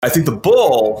I think the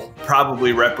bull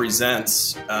probably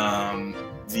represents that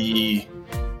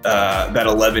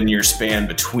 11-year span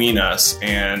between us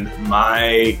and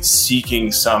my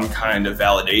seeking some kind of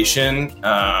validation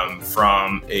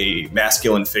from a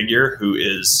masculine figure who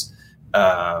is,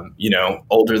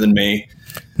 older than me.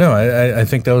 No, I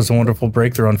think that was a wonderful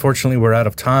breakthrough. Unfortunately, we're out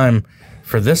of time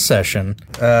for this session.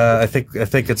 I think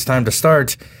it's time to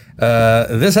start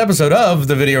this episode of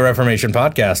the Video Reformation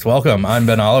Podcast. Welcome. I'm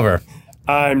Ben Oliver.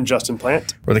 I'm Justin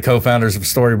Plant. We're the co-founders of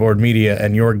Storyboard Media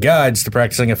and your guides to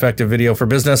practicing effective video for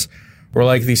business. We're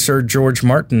like the Sir George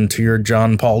Martin to your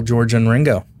John, Paul, George, and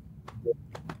Ringo.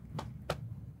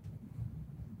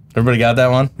 Everybody got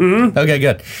that one? Mm-hmm. Okay,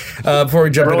 good. Before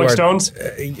we jump into Rolling Stones?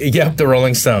 Yep, the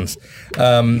Rolling Stones.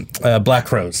 Black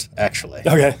Crowes, actually.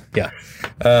 Okay. Yeah.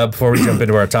 Before we jump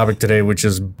into our topic today, which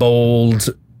is bold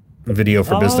video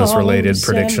for business-related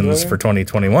predictions for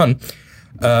 2021,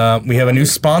 we have a new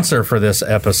sponsor for this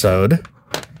episode.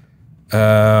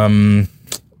 Counting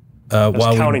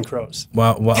Crows.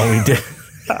 While we did...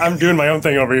 I'm doing my own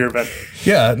thing over here, but...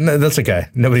 Yeah, no, that's okay.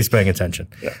 Nobody's paying attention.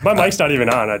 Yeah. My mic's not even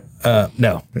on.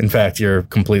 No, in fact, you're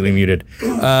completely muted.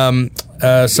 So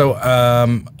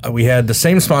we had the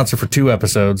same sponsor for 2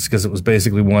 episodes because it was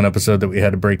basically one episode that we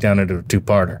had to break down into a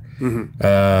 2-parter.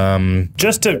 Mm-hmm.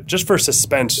 Just for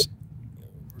suspense.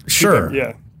 Sure.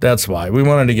 Yeah. That's why. We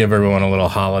wanted to give everyone a little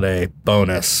holiday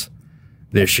bonus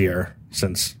this year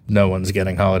since no one's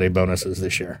getting holiday bonuses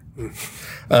this year.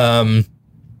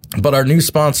 But our new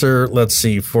sponsor, let's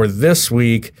see, for this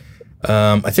week,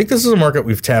 I think this is a market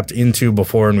we've tapped into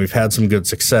before and we've had some good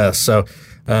success. So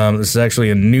this is actually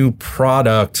a new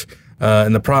product,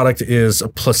 and the product is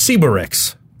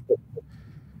Placeborix.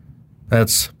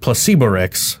 That's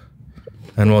Placeborix,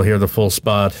 and we'll hear the full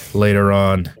spot later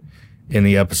on in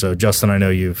the episode. Justin, I know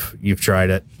you've tried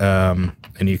it, and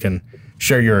you can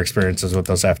share your experiences with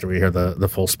us after we hear the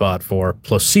full spot for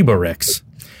Placeborix.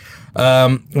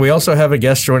 We also have a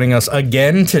guest joining us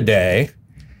again today,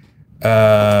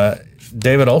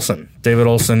 David Olson. David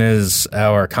Olson is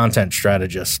our content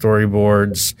strategist,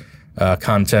 Storyboard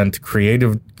content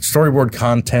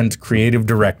creative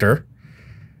director,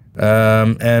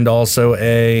 and also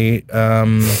a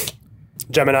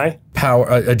Gemini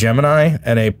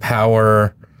and a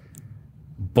power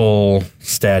bull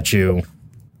statue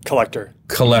collector,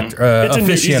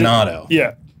 aficionado.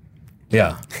 Yeah.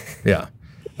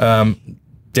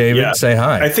 David, say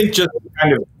hi. I think just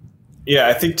kind of,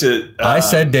 I think to... I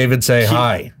said, David, say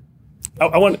hi.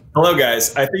 Hello,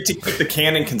 guys. I think to keep the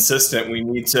canon consistent, we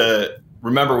need to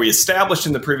remember we established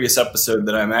in the previous episode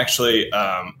that I'm actually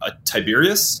a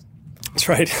Tiberius. That's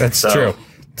right. That's true.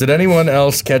 Did anyone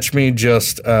else catch me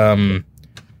just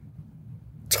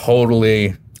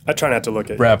totally... I try not to look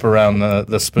at wrap around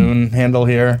the spoon handle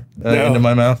here into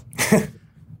my mouth?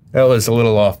 That was a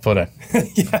little off-putting.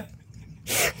 Yeah.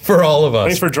 For all of us.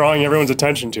 Thanks for drawing everyone's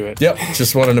attention to it. Yep.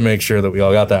 Just wanted to make sure that we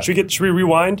all got that. Should we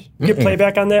rewind? Get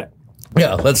playback on that?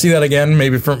 Yeah. Let's see that again.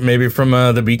 Maybe from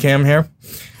the B cam here.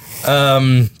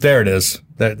 There it is.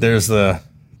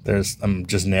 I'm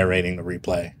just narrating the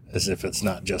replay as if it's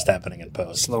not just happening in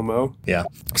post. Slow-mo. Yeah.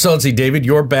 So let's see, David,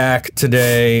 you're back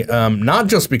today, not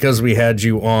just because we had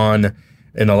you on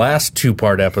in the last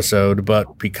 2-part episode,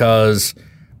 but because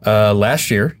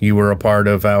last year you were a part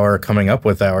of our coming up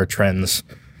with our trends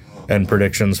and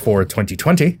predictions for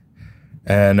 2020.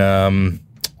 And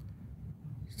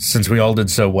since we all did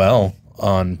so well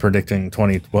on predicting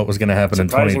what was going to happen in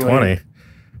 2020,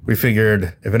 we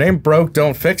figured if it ain't broke,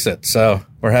 don't fix it. So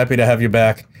we're happy to have you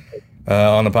back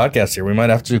on the podcast here. We might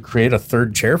have to create a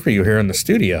 3rd chair for you here in the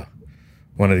studio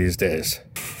one of these days.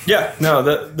 Yeah, no,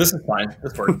 this is fine.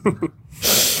 This works.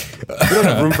 We don't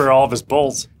have room for all of his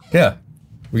bulls. Yeah.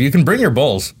 You can bring your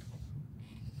bowls.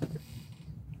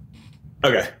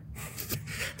 Okay.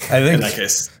 In that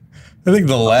case. I think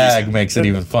the lag makes it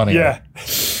even funnier.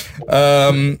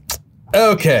 Yeah.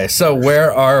 Okay, so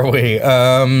where are we?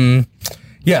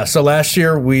 So last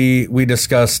year we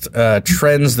discussed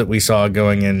trends that we saw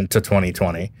going into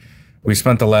 2020. We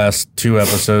spent the last 2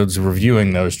 episodes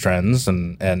reviewing those trends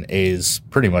and A's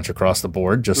pretty much across the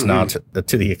board, just not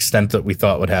to the extent that we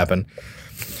thought would happen.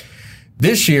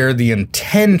 This year, the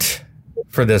intent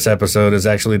for this episode is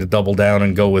actually to double down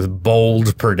and go with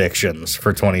bold predictions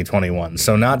for 2021.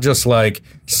 So not just like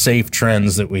safe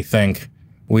trends that we think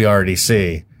we already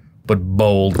see, but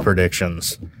bold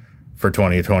predictions for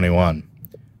 2021.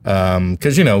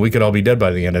 Because, we could all be dead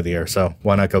by the end of the year, so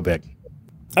why not go big?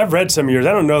 I've read some of yours.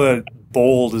 I don't know that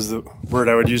bold is the word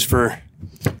I would use for...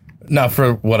 Not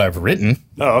for what I've written.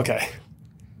 Oh, okay.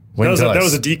 That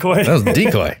was a decoy? That was a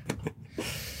decoy.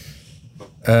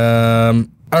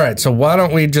 All right, so why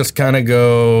don't we just kind of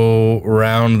go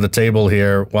around the table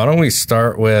here? Why don't we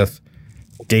start with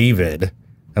David,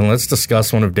 and let's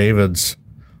discuss one of David's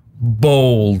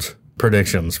bold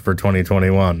predictions for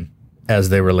 2021 as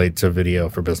they relate to video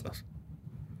for business.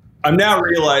 I'm now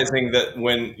realizing that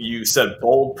when you said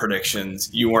bold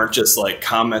predictions, you weren't just like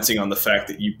commenting on the fact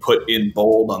that you put in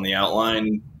bold on the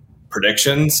outline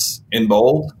predictions in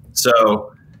bold.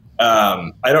 So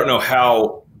I don't know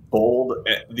how bold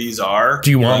these are. Do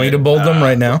you want me to bold them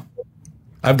right now?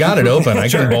 I've got it open. I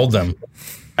can bold them.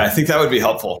 I think that would be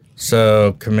helpful.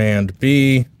 So Command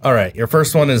B. All right. Your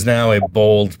first one is now a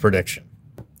bold prediction.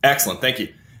 Excellent. Thank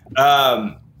you.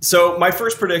 So my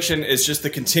first prediction is just the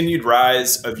continued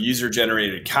rise of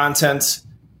user-generated content.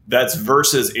 That's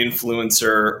versus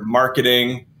influencer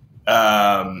marketing.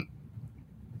 So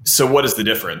what is the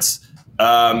difference?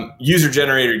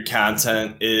 User-generated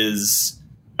content is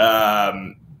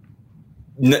content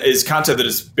that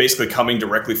is basically coming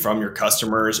directly from your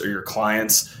customers or your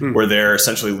clients, where they're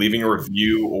essentially leaving a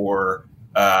review or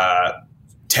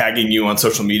tagging you on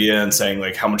social media and saying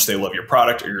like how much they love your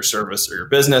product or your service or your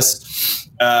business,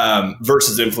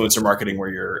 versus influencer marketing, where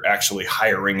you're actually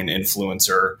hiring an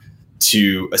influencer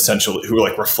to essentially who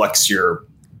like reflects your,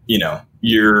 you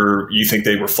think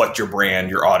they reflect your brand,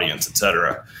 your audience,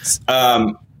 etc.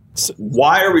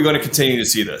 Why are we going to continue to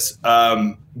see this?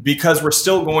 Because we're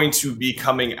still going to be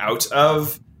coming out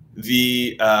of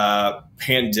the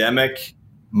pandemic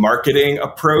marketing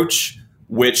approach,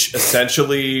 which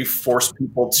essentially forced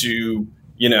people to,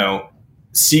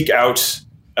 seek out.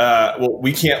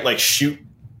 We can't like shoot.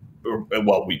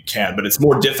 Well, we can, but it's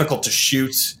more difficult to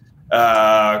shoot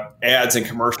ads and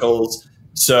commercials.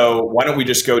 So why don't we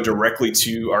just go directly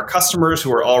to our customers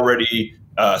who are already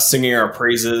singing our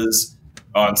praises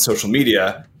on social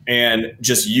media and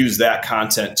just use that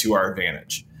content to our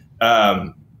advantage.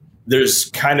 There's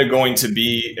kind of going to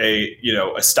be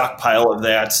a stockpile of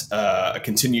that.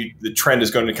 The trend is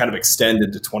going to kind of extend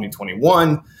into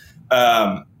 2021.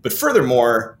 But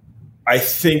furthermore, I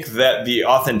think that the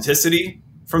authenticity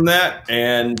from that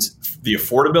and the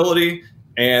affordability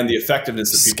and the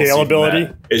effectiveness that people see from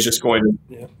that is just going to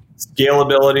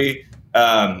scalability.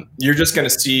 You're just going to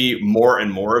see more and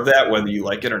more of that, whether you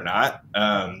like it or not.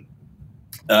 And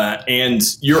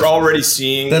you're already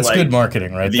seeing that's like good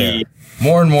marketing right there.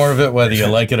 More and more of it, whether you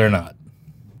like it or not.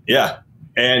 Yeah.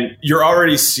 And you're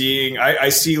already seeing, I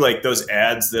see like those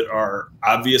ads that are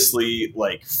obviously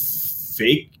like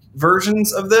fake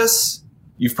versions of this.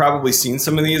 You've probably seen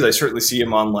some of these. I certainly see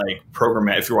them on like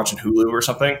programmatic if you're watching Hulu or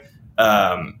something.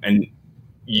 And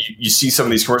you see some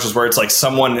of these commercials where it's like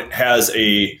someone has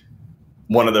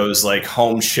one of those like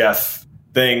home chef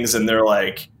things, and they're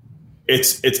like,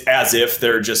 it's as if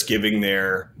they're just giving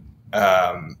their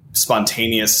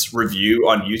spontaneous review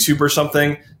on YouTube or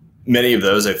something. Many of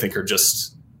those I think are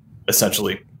just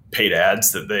essentially paid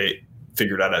ads that they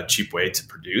figured out a cheap way to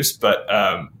produce, but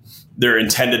they're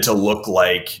intended to look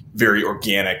like very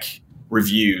organic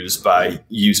reviews by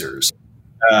users.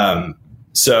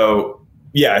 So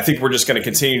yeah, I think we're just going to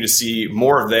continue to see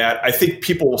more of that. I think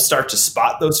people will start to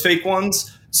spot those fake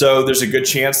ones. So there's a good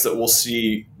chance that we'll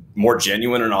see more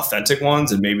genuine and authentic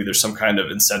ones. And maybe there's some kind of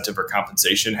incentive or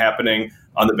compensation happening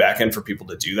on the back end for people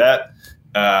to do that.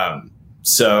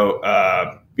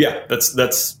 Yeah,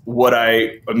 that's what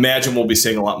I imagine we'll be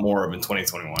seeing a lot more of in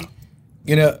 2021.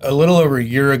 A little over a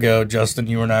year ago, Justin,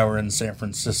 you and I were in San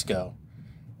Francisco,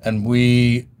 and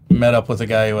we met up with a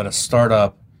guy who had a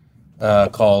startup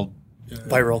called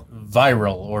Viral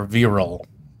or Viral.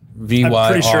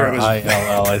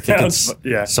 VYRILL. I think it's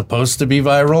supposed to be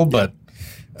viral, but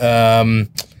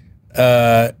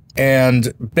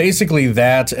and basically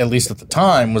that, at least at the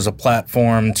time, was a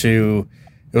platform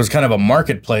it was kind of a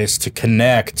marketplace to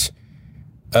connect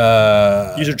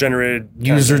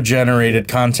user-generated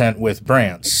content with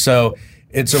brands. So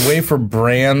it's a way for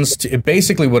brands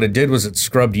basically what it did was it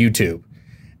scrubbed YouTube,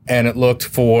 and it looked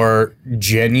for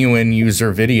genuine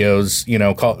user videos,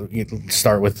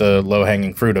 start with the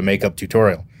low-hanging fruit, a makeup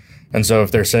tutorial. And so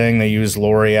if they're saying they use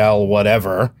L'Oreal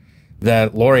whatever,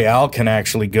 that L'Oreal can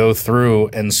actually go through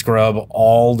and scrub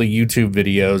all the YouTube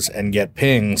videos and get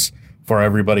pings for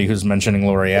everybody who's mentioning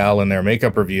L'Oreal in their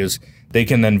makeup reviews. They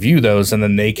can then view those, and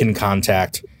then they can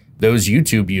contact those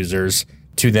YouTube users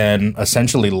to then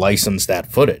essentially license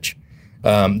that footage,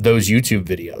 those YouTube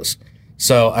videos.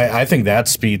 So I think that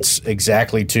speaks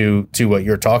exactly to what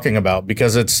you're talking about,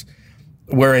 because it's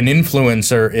where an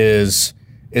influencer is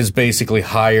basically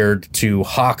hired to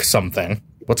hawk something.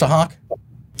 What's a hawk?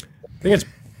 I think it's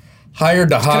hired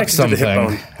to hawk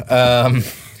something. I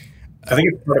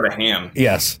think it's part of a ham.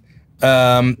 Yes.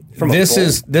 This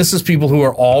is people who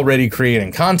are already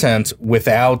creating content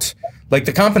without, like,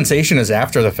 the compensation is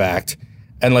after the fact,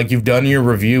 and like you've done your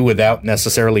review without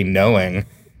necessarily knowing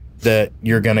that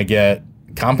you're going to get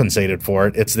compensated for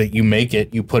it. It's that you make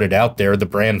it, you put it out there, the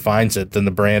brand finds it, then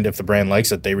if the brand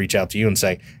likes it, they reach out to you and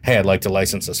say, hey, I'd like to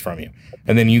license this from you.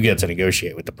 And then you get to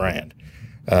negotiate with the brand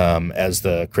as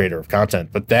the creator of content.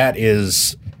 But that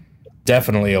is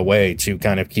definitely a way to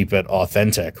kind of keep it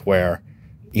authentic, where,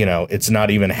 you know, it's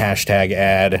not even hashtag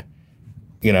ad,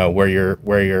 you know, where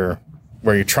you're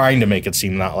trying to make it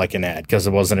seem not like an ad, because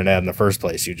it wasn't an ad in the first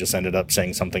place. You just ended up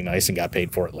saying something nice and got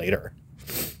paid for it later.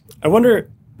 I wonder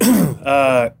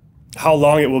how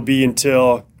long it will be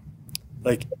until,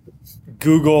 like,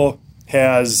 Google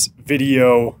has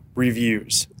video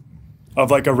reviews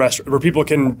of, like, a restaurant where people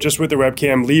can just with their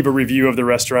webcam leave a review of the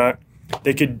restaurant.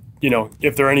 They could, you know,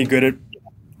 if they're any good at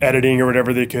editing or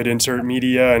whatever, they could insert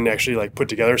media and actually, like, put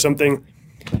together something.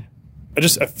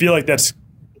 I feel like that's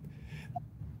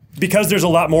because there's a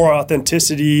lot more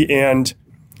authenticity, and,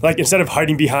 like, instead of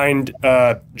hiding behind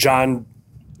John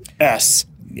S.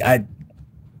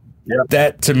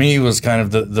 That to me was kind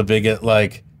of the biggest,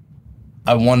 like,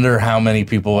 I wonder how many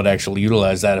people would actually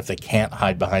utilize that if they can't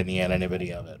hide behind the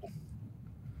anonymity of it.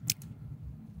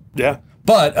 Yeah.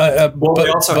 But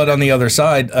on the other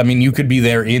side, I mean, you could be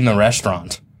there in the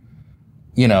restaurant,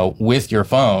 you know, with your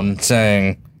phone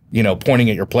saying, you know, pointing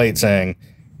at your plate saying,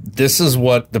 this is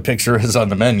what the picture is on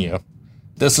the menu.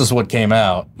 This is what came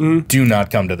out. Do not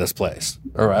come to this place.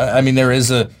 Or, I mean, there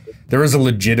is a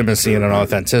legitimacy and an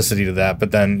authenticity to that,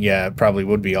 but then, yeah, it probably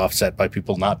would be offset by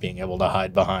people not being able to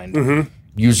hide behind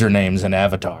usernames and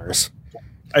avatars.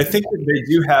 I think that they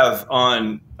do have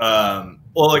on,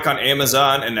 like on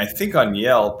Amazon and I think on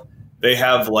Yelp, they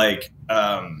have like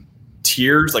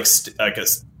tiers,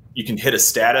 you can hit a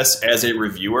status as a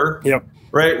reviewer. Yep.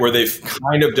 Right, where they've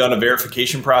kind of done a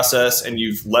verification process and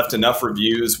you've left enough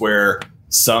reviews where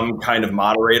some kind of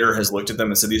moderator has looked at them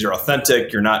and said, these are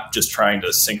authentic. You're not just trying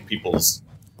to sync people's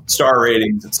star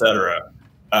ratings, et cetera.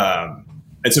 And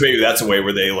so maybe that's a way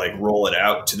where they like roll it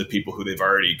out to the people who they've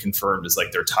already confirmed as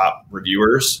like their top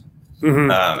reviewers. And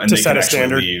to they set can a actually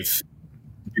standard. leave.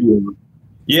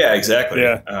 Yeah, exactly.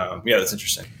 Yeah. Yeah, that's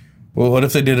interesting. Well, what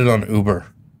if they did it on Uber?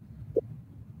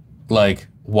 Like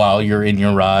while you're in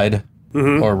your ride?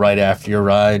 Or right after your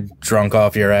ride, drunk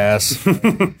off your ass,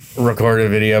 record a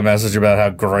video message about how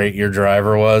great your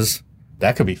driver was.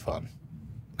 That could be fun.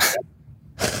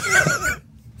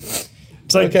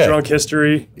 It's like drunk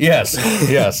history. Yes.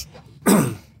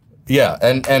 Yeah,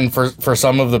 and for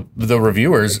some of the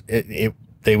reviewers,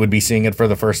 they would be seeing it for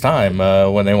the first time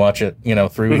when they watch it, you know,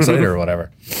 3 weeks later or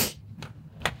whatever.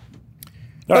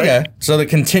 Okay, so the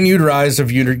continued rise of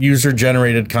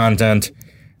user-generated content.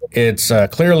 It's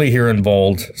clearly here in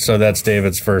bold, so that's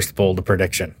David's first bold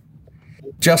prediction.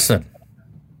 Justin,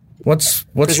 what's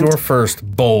your first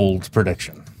bold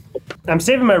prediction? I'm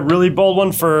saving my really bold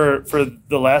one for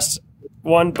the last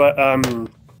one, but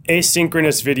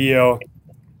asynchronous video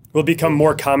will become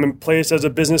more commonplace as a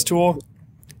business tool.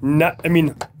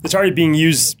 It's already being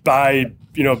used by,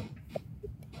 you know,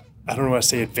 I don't want to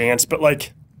say advanced, but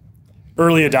like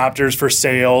early adopters for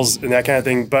sales and that kind of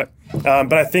thing. But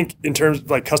I think in terms of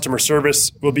like customer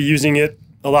service, we'll be using it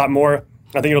a lot more.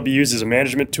 I think it'll be used as a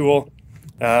management tool.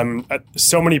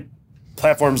 So many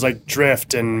platforms like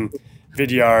Drift and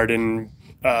Vidyard and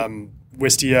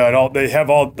Wistia and all, they have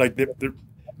all like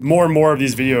more and more of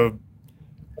these video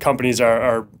companies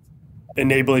are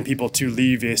enabling people to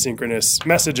leave asynchronous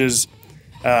messages.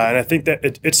 And I think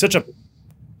that it's such a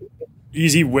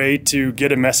easy way to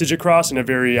get a message across in a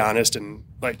very honest and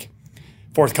like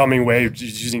forthcoming way,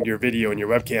 using your video and your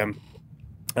webcam.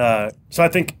 So I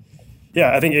think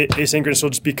asynchronous will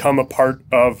just become a part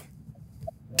of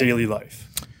daily life.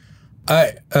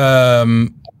 I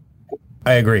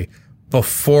agree.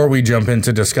 Before we jump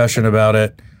into discussion about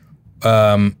it,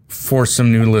 for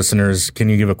some new listeners, can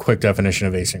you give a quick definition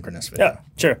of asynchronous video? Yeah,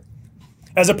 sure.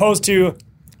 As opposed to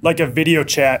like a video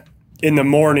chat in the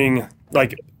morning,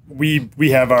 like we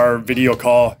have our video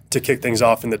call to kick things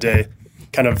off in the day,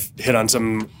 kind of hit on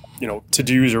some, you know,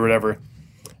 to-dos or whatever.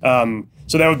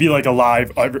 So that would be like a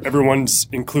live, everyone's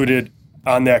included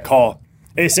on that call.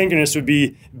 Asynchronous would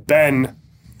be Ben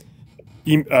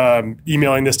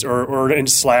emailing this or in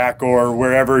Slack or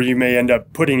wherever you may end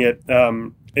up putting it,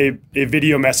 a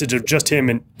video message of just him,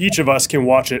 and each of us can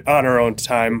watch it on our own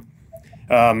time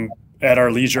at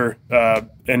our leisure.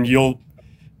 And you'll,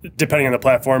 depending on the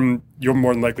platform, you're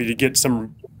more than likely to get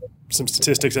some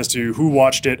statistics as to who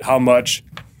watched it, how much.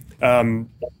 So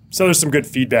there's some good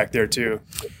feedback there too.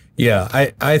 Yeah,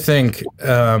 I think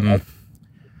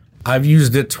I've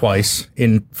used it twice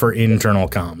for internal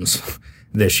comms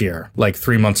this year, like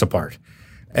 3 months apart.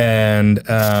 And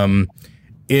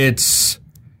it's,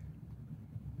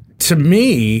 to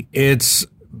me, it's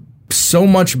so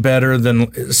much better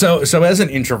than, so as an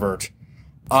introvert,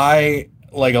 I,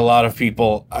 like a lot of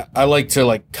people, I like to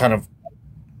like kind of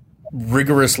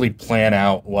rigorously plan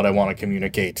out what I want to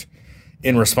communicate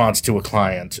in response to a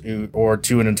client or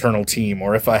to an internal team,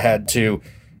 or if I had to,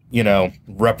 you know,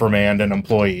 reprimand an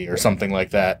employee or something like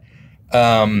that.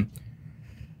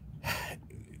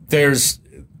 There's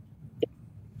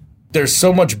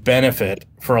so much benefit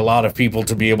for a lot of people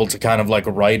to be able to kind of like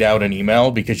write out an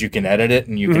email, because you can edit it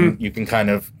and you can kind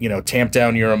of, you know, tamp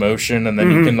down your emotion, and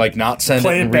then you can like not send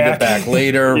it and read it back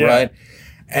later. Yeah. Right.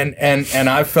 And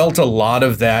I felt a lot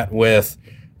of that with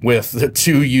the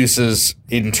 2 uses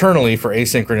internally for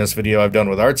asynchronous video I've done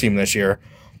with our team this year.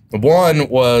 One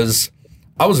was,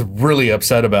 I was really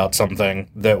upset about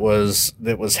something that was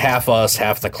half us,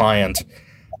 half the client.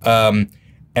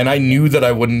 And I knew that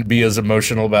I wouldn't be as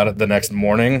emotional about it the next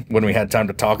morning when we had time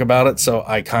to talk about it. So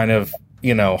I kind of,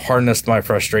 you know, harnessed my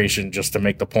frustration just to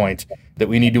make the point that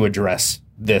we need to address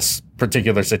this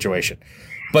particular situation.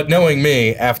 But knowing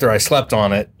me, after I slept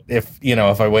on it, if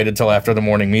I waited till after the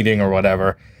morning meeting or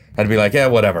whatever, I'd be like, yeah,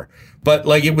 whatever. But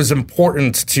like, it was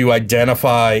important to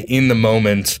identify in the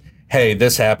moment, hey,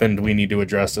 this happened. We need to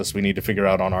address this. We need to figure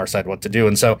out on our side what to do.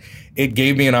 And so it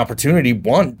gave me an opportunity,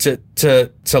 one, to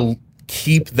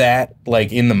keep that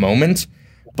like in the moment,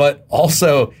 but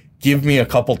also give me a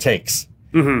couple takes,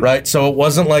 right? So it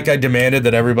wasn't like I demanded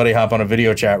that everybody hop on a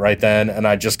video chat right then and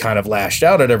I just kind of lashed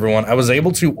out at everyone. I was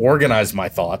able to organize my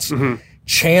thoughts,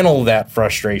 channel that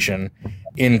frustration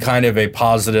in kind of a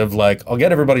positive, like, I'll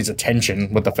get everybody's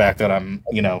attention with the fact that I'm,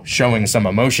 you know, showing some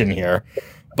emotion here,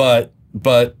 but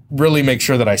really make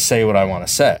sure that I say what I want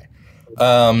to say.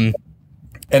 And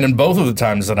in both of the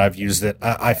times that I've used it,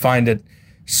 I find it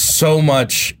so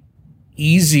much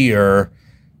easier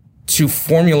to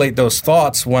formulate those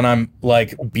thoughts when I'm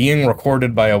like being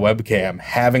recorded by a webcam,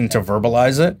 having to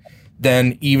verbalize it,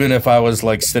 than even if I was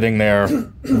like sitting there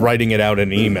writing it out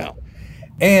in an email.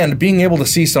 And being able to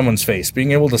see someone's face,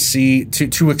 being able to see,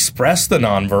 to express the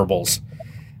nonverbals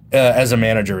as a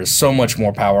manager is so much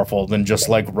more powerful than just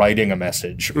like writing a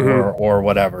message or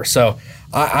whatever. So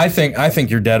I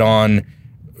think you're dead on.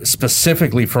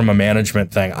 Specifically from a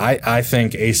management thing, I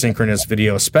think asynchronous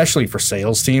video, especially for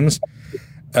sales teams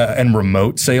and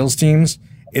remote sales teams,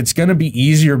 it's going to be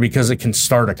easier because it can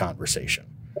start a conversation,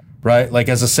 right? Like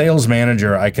as a sales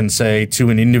manager, I can say to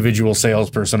an individual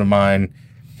salesperson of mine,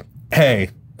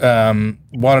 hey,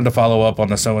 wanted to follow up on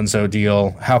the so-and-so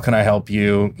deal. How can I help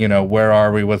you? You know, where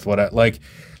are we with what? Like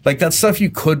that stuff you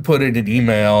could put in an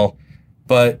email,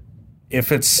 but if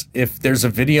there's a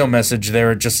video message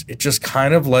there, it just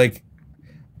kind of like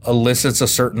elicits a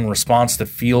certain response that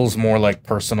feels more like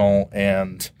personal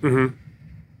and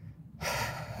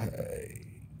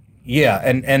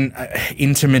and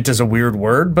intimate is a weird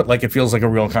word, but like it feels like a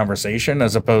real conversation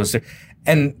as opposed to,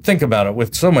 and think about it,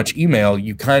 with so much email,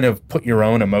 you kind of put your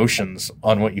own emotions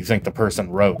on what you think the person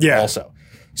wrote also.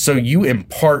 So you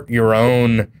impart your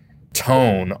own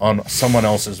tone on someone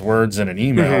else's words in an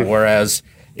email, whereas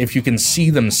if you can see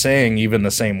them saying even the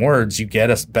same words, you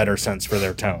get a better sense for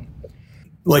their tone.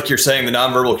 Like you're saying, the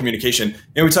nonverbal communication.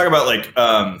 We talk about like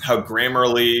how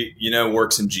Grammarly,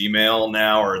 works in Gmail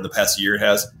now, or in the past year it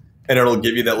has, and it'll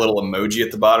give you that little emoji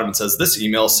at the bottom and says, this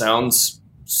email sounds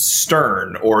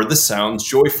stern, or this sounds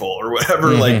joyful, or whatever.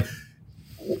 Like,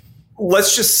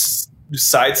 let's just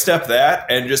sidestep that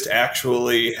and just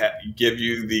actually give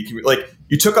you the, like,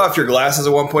 you took off your glasses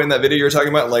at one point in that video you were talking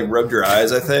about, and like rubbed your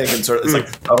eyes, I think, and sort of, it's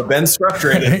like, oh, Ben's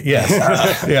frustrated. Yes.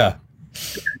 Yeah.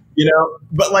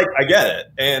 But like, I get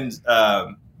it. And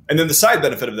then the side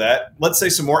benefit of that, let's say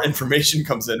some more information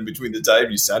comes in between the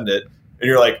time you send it, and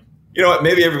you're like, you know what,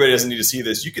 maybe everybody doesn't need to see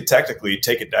this. You could technically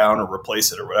take it down or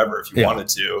replace it or whatever if you wanted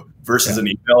to, versus an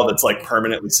email that's like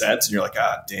permanently sent, and you're like,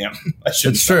 damn, I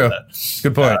shouldn't. It's true. That.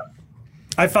 Good point.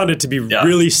 I found it to be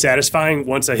really satisfying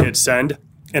once I hit send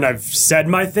and I've said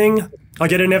my thing.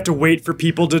 Like, I didn't have to wait for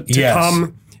people to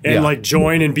come and like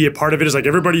join and be a part of it. It's like,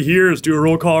 everybody here, let's do a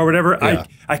roll call or whatever. Yeah.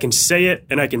 I can say it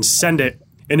and I can send it,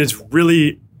 and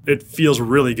it feels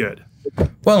really good.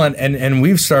 Well, and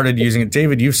we've started using it.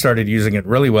 David, you've started using it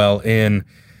really well in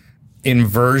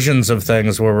versions of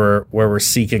things where we're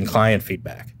seeking client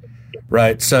feedback.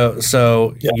 Right.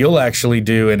 So you'll actually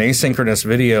do an asynchronous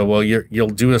video. Well, you'll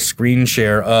do a screen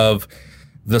share of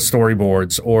the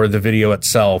storyboards or the video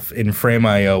itself in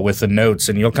Frame.io with the notes,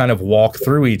 and you'll kind of walk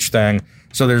through each thing.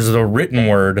 So there's the written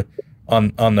word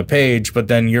on the page, but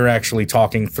then you're actually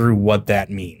talking through what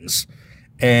that means.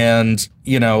 And,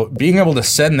 being able to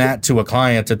send that to a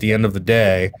client at the end of the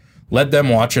day, let them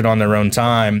watch it on their own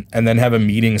time, and then have a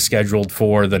meeting scheduled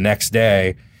for the next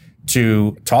day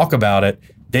to talk about it,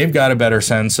 they've got a better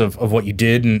sense of what you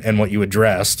did and what you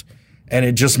addressed. And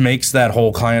it just makes that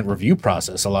whole client review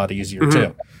process a lot easier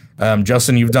too.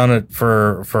 Justin, you've done it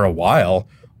for a while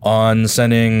on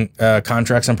sending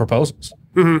contracts and proposals,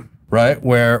 right?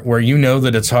 Where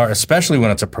that it's hard, especially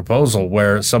when it's a proposal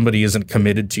where somebody isn't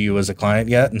committed to you as a client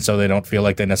yet, and so they don't feel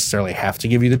like they necessarily have to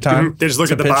give you the time. They just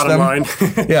look at the bottom line.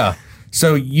 Yeah.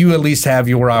 So you at least have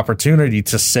your opportunity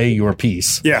to say your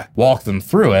piece. Yeah. Walk them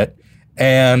through it,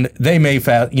 and they may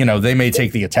they may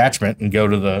take the attachment and go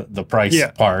to the price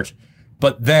part,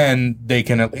 but then they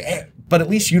can. But at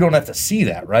least you don't have to see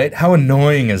that, right? How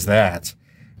annoying is that?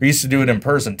 We used to do it in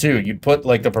person too. You'd put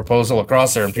like the proposal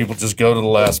across there, and people just go to the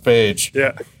last page.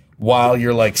 Yeah. While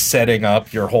you're like setting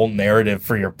up your whole narrative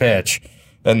for your pitch,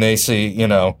 and they see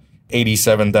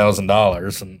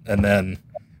 $87,000, and then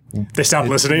they stop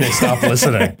listening. They stop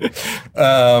listening.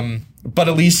 But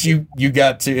at least you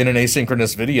got to, in an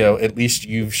asynchronous video, at least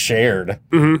you've shared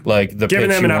like the giving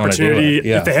pitch them an opportunity.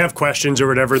 Yeah. If they have questions or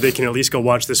whatever, they can at least go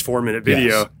watch this 4-minute video.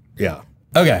 Yes. Yeah.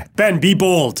 Okay. Ben, be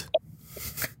bold.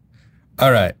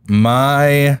 All right.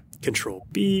 My Control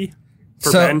B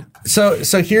for Ben. So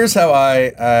here's how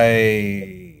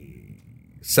I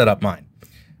set up mine.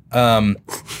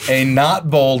 A not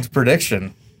bold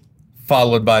prediction,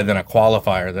 followed by then a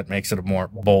qualifier that makes it a more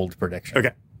bold prediction.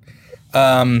 Okay.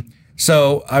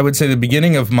 So I would say the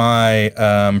beginning of my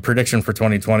prediction for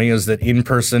 2020 is that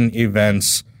in-person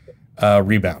events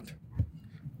rebound,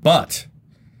 but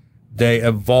they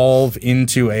evolve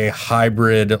into a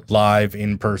hybrid live,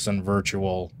 in-person,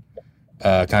 virtual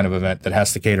kind of event that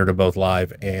has to cater to both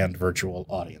live and virtual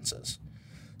audiences.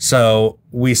 So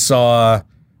we saw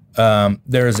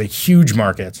there is a huge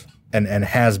market and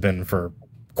has been for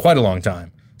quite a long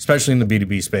time, especially in the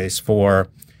B2B space, for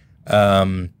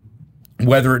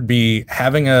whether it be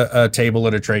having a table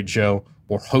at a trade show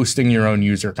or hosting your own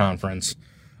user conference,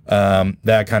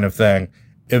 that kind of thing.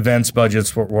 Events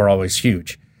budgets were always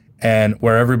huge. And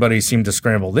where everybody seemed to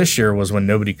scramble this year was when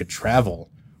nobody could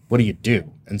travel. What do you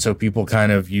do? And so people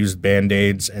kind of used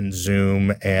Band-Aids and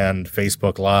Zoom and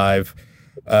Facebook Live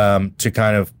to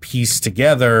kind of piece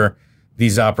together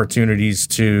these opportunities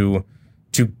to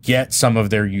get some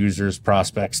of their users,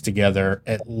 prospects together,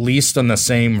 at least on the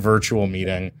same virtual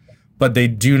meeting, but they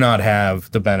do not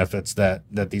have the benefits that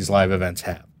these live events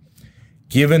have.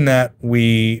 Given that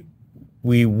we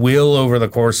will, over the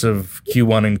course of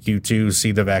Q1 and Q2,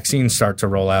 see the vaccine start to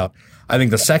roll out, I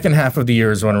think the second half of the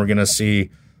year is when we're going to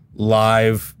see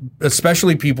live,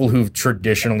 especially people who've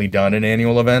traditionally done an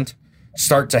annual event,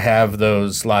 start to have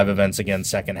those live events again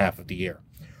second half of the year.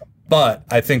 But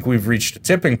I think we've reached a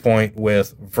tipping point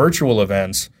with virtual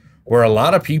events where a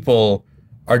lot of people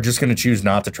are just going to choose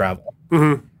not to travel.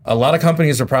 Mm-hmm. A lot of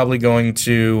companies are probably going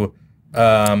to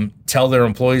tell their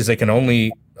employees they can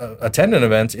only attend an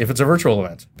event if it's a virtual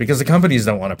event because the companies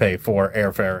don't want to pay for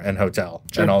airfare and hotel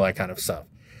and all that kind of stuff.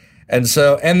 And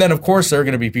then of course there are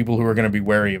going to be people who are going to be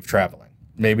wary of traveling.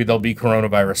 Maybe there'll be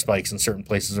coronavirus spikes in certain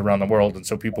places around the world, and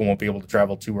so people won't be able to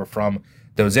travel to or from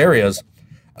those areas.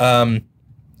 And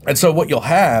so what you'll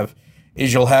have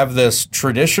is this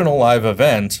traditional live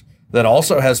event that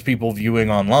also has people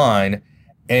viewing online,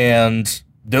 and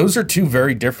those are two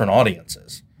very different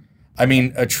audiences. I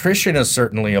mean, attrition is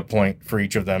certainly a point for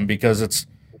each of them because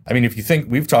if you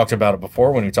think, we've talked about it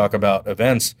before when we talk about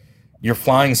events, you're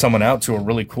flying someone out to a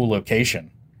really cool location,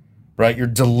 right? You're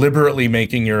deliberately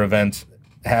making your event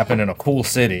happen in a cool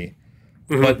city,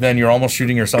 but then you're almost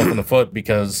shooting yourself in the foot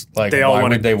because why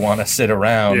would they want to sit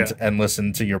around and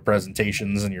listen to your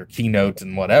presentations and your keynote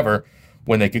and whatever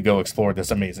when they could go explore this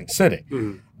amazing city?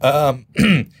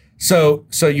 So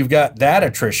you've got that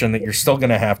attrition that you're still going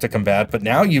to have to combat, but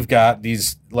now you've got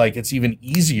these, it's even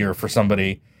easier for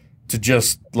somebody to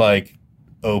just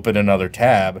open another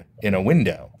tab in a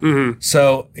window. Mm-hmm.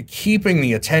 So keeping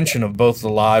the attention of both the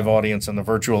live audience and the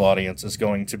virtual audience is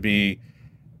going to be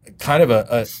kind of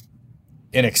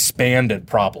an expanded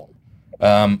problem.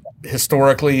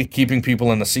 Historically, keeping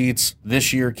people in the seats.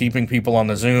 This year, keeping people on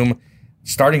the Zoom.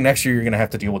 Starting next year, you're going to have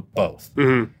to deal with both.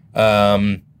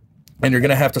 Mm-hmm. And you're going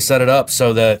to have to set it up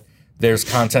so that there's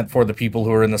content for the people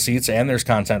who are in the seats and there's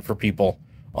content for people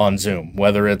on Zoom,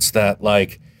 whether it's that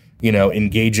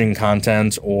engaging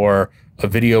content or a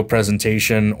video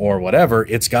presentation or whatever.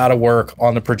 It's got to work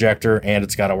on the projector and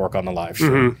it's got to work on the live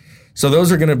stream. Mm-hmm. So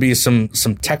those are going to be some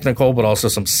technical but also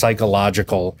some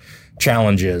psychological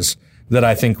challenges that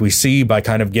I think we see by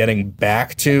kind of getting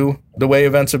back to the way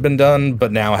events have been done,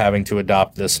 but now having to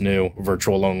adopt this new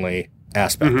virtual only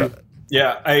aspect of it.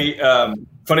 Yeah,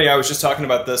 funny, I was just talking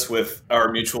about this with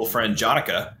our mutual friend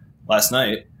Jonica last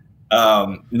night,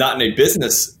 not in a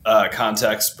business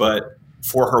context, but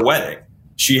for her wedding.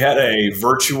 She had a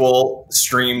virtual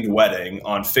streamed wedding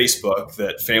on Facebook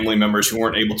that family members who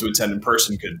weren't able to attend in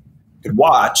person could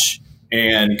watch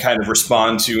and kind of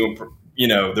respond to.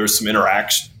 There's some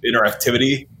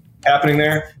interactivity happening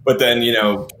there, but then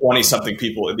 20-something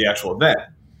people at the actual event.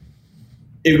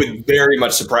 It would very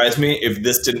much surprise me if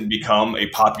this didn't become a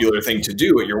popular thing to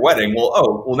do at your wedding.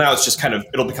 Well, now it's just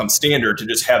it'll become standard to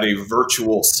just have a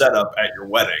virtual setup at your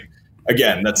wedding.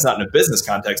 Again, that's not in a business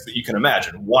context, but you can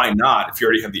imagine why not? If you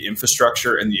already have the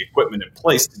infrastructure and the equipment in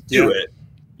place to do it,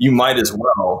 you might as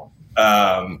well,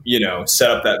 set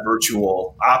up that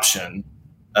virtual option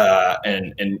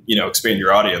and expand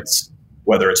your audience,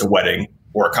 whether it's a wedding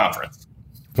or a conference.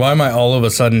 Why am I all of a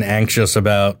sudden anxious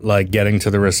about like getting to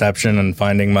the reception and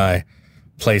finding my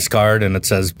place card and it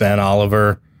says Ben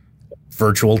Oliver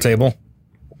virtual table?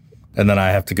 And then I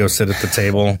have to go sit at the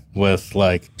table with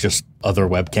like just other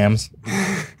webcams.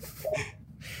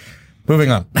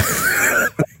 Moving on.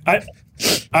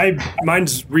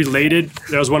 Mine's related.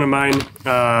 That was one of mine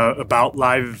about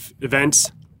live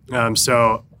events.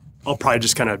 So I'll probably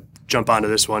just kind of jump onto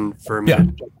this one for a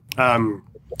minute. Yeah.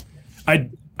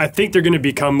 I think they're going to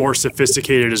become more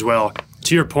sophisticated as well.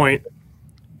 To your point,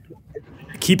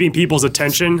 keeping people's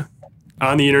attention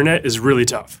on the internet is really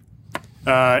tough.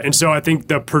 And so I think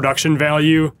the production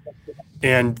value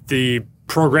and the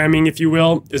programming, if you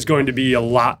will, is going to be a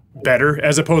lot better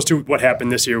as opposed to what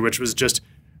happened this year, which was just,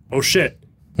 oh shit,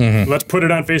 let's put it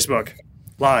on Facebook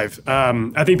live.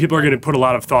 I think people are going to put a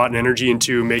lot of thought and energy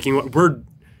into making what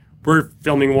we're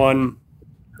filming one.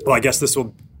 Well, I guess this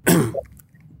will,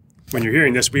 when you're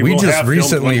hearing this, we will just have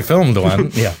recently filmed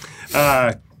one. Yeah.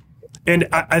 And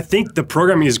I think the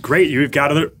programming is great. You've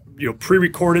got other,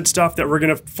 pre-recorded stuff that we're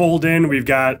going to fold in. We've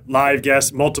got live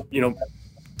guests,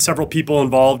 several people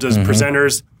involved as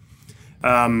presenters.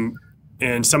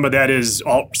 And some of that is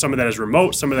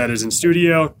remote, some of that is in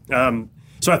studio.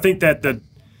 So I think that the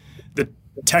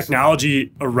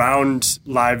technology around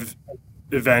live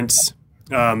events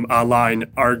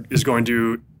online is going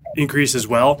to increase as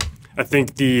well. I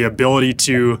think the ability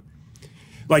to,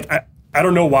 I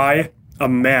don't know why a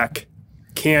Mac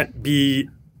can't be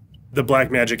the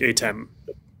Blackmagic A10.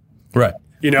 Right.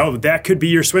 That could be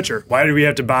your switcher. Why do we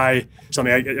have to buy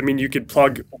something? I mean, you could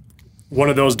plug one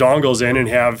of those dongles in and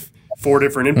have 4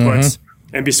 different inputs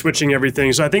and be switching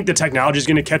everything. So I think the technology is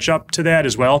going to catch up to that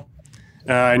as well.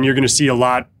 And you're going to see a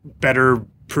lot better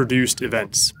produced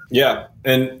events. Yeah.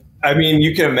 And I mean,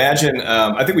 you can imagine,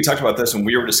 I think we talked about this when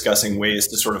we were discussing ways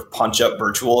to sort of punch up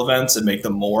virtual events and make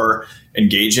them more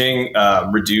engaging,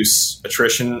 reduce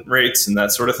attrition rates and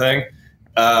that sort of thing.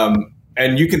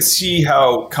 And you can see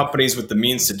how companies with the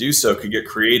means to do so could get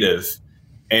creative.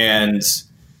 And,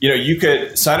 you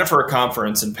could sign up for a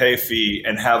conference and pay a fee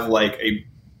and have like a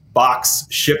box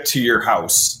shipped to your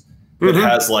house that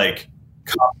has like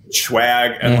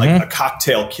swag and like a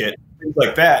cocktail kit, things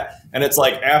like that. And it's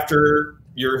like after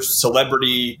your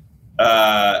celebrity,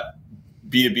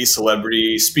 B2B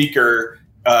celebrity speaker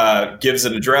gives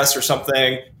an address or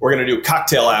something, we're going to do a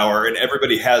cocktail hour, and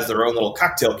everybody has their own little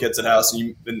cocktail kits at house.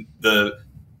 And the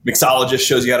mixologist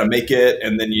shows you how to make it,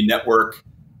 and then you network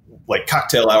like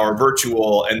cocktail hour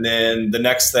virtual, and then the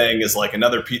next thing is like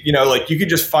another piece. You could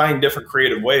just find different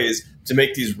creative ways to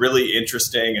make these really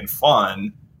interesting and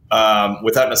fun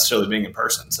without necessarily being in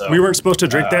person. So we weren't supposed to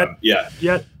drink that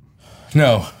yet?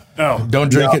 No. Oh. Don't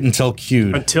drink it until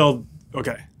queued.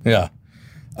 Okay. Yeah.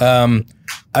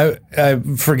 I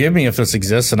forgive me if this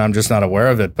exists and I'm just not aware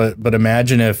of it, but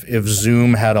imagine if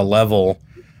Zoom had a level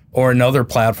or another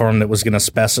platform that was going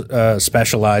to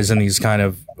specialize in these kind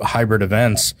of hybrid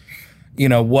events.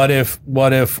 What if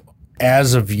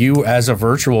as a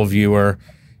virtual viewer,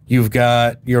 you've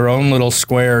got your own little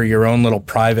square, your own little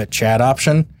private chat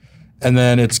option. And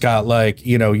then it's got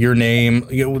your name,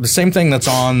 the same thing that's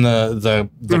on the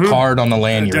card on the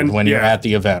lanyard when you're at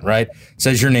the event, right? It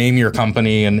says your name, your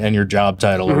company, and your job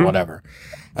title or whatever.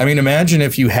 I mean, imagine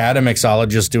if you had a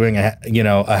mixologist doing a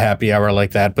happy hour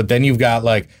like that, but then you've got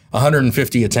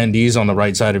 150 attendees on the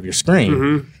right side of your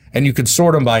screen, and you could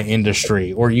sort them by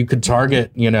industry, or you could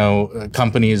target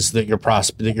companies that your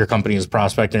company is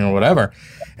prospecting or whatever,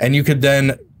 and you could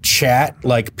then chat,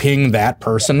 ping that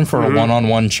person for a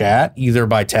one-on-one chat, either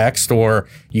by text or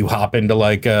you hop into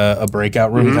a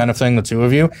breakout room kind of thing, the two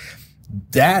of you.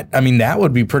 that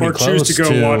would be pretty or close choose to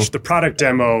go watch the product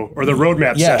demo or the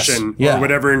roadmap session or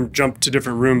whatever and jump to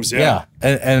different rooms. Yeah.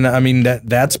 And I mean,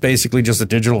 that's basically just a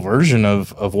digital version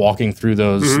of walking through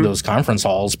those conference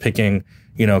halls, picking,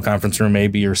 conference room A,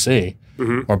 B, or C,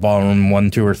 or ballroom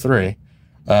 1, 2, or 3.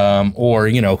 Or,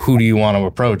 who do you want to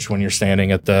approach when you're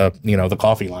standing at the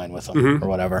coffee line with them or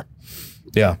whatever.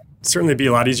 Yeah. It'd certainly be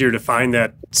a lot easier to find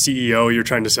that CEO you're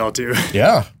trying to sell to.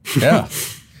 Yeah. Yeah.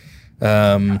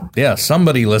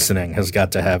 Somebody listening has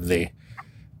got to have the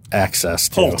access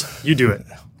to. Holt, you do it.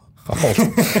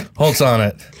 Holt's on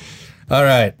it. All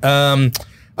right. All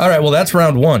right. Well, that's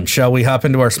round 1. Shall we hop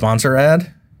into our sponsor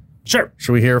ad? Sure.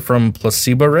 Should we hear from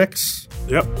Placeborix?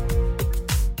 Yep.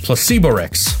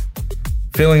 Placeborix.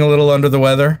 Feeling a little under the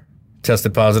weather?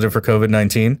 Tested positive for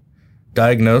COVID-19?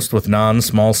 Diagnosed with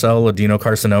non-small cell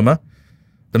adenocarcinoma?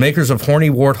 The makers of horny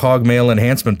warthog male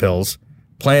enhancement pills,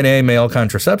 Plan A male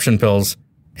contraception pills,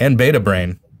 and Beta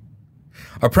Brain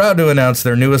are proud to announce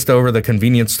their newest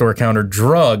over-the-convenience store counter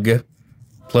drug,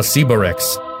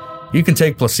 Placeborix. You can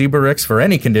take Placeborix for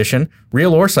any condition,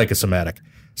 real or psychosomatic.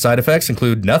 Side effects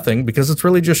include nothing because it's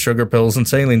really just sugar pills and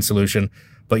saline solution,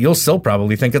 but you'll still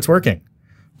probably think it's working.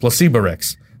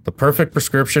 Placeborix, the perfect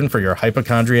prescription for your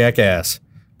hypochondriac ass.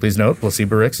 Please note,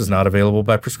 Placeborix is not available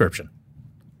by prescription.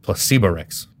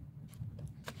 Placeborix.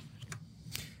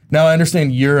 Now, I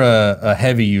understand you're a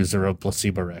heavy user of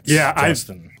Placeborix. Yeah,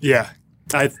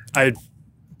 I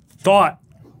thought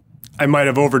I might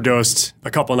have overdosed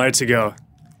a couple nights ago.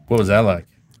 What was that like?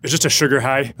 It's just a sugar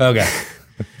high. Okay.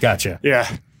 Gotcha. Yeah.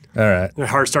 All right. My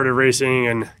heart started racing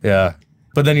and... Yeah.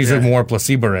 But then you took more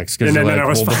Placeborix because you're like,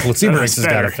 well, the Placeborix has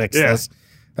got to fix this.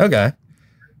 Okay.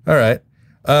 All right.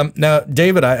 Now,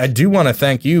 David, I do want to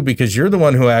thank you because you're the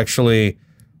one who actually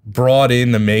brought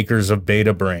in the makers of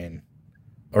Beta Brain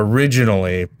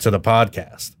originally to the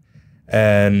podcast.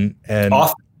 And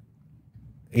awesome.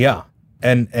 Yeah.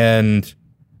 And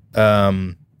I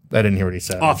didn't hear what he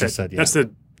said. Off just said, That's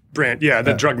the brand. Yeah,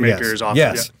 the drug maker is off.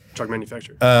 Yes. Yeah, drug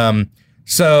manufacturer.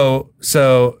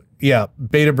 So yeah,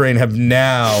 Beta Brain have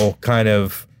now kind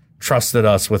of trusted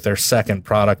us with their second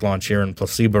product launch here in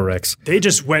Placeborix. They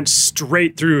just went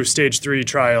straight through stage 3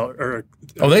 trial.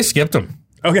 They skipped them.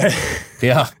 Okay.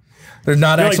 Yeah. There's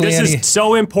not actually this any. Is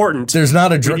so important. There's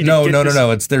not a drug. No.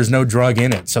 There's no drug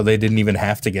in it, so they didn't even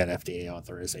have to get FDA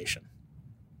authorization.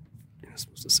 You're not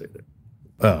supposed to say that.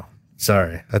 Oh,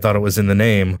 sorry. I thought it was in the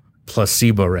name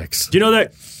Placeborix. Do you know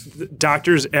that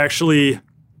doctors actually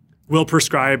will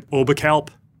prescribe Obicalp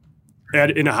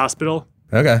in a hospital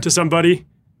to somebody,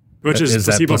 which is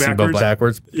placebo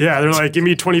backwards? Yeah, they're like, give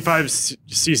me 25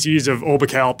 cc's of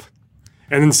Obicalp.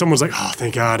 And then someone's like, oh,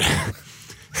 thank God.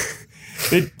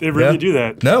 They really do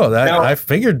that. No, I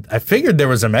figured there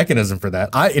was a mechanism for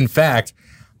that. In fact,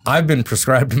 I've been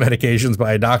prescribed medications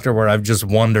by a doctor where I've just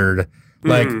wondered,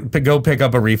 go pick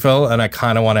up a refill, and I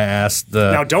kind of want to ask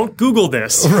the... Now, don't Google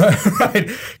this. Right.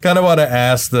 Kind of want to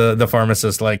ask the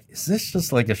pharmacist, like, is this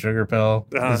just like a sugar pill?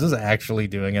 Is this actually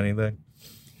doing anything?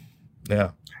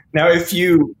 Yeah. Now, if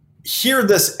you hear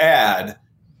this ad,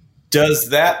 does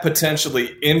that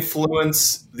potentially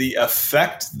influence the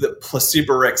effect that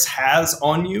Placeborix has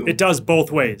on you? It does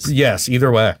both ways. Yes, either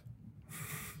way.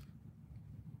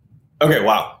 Okay,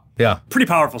 wow. Yeah. Pretty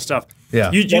powerful stuff.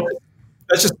 Yeah.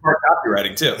 That's just smart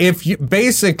copywriting, too. If you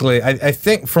basically, I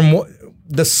think from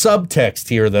the subtext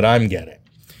here that I'm getting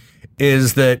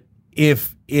is that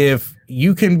if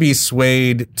you can be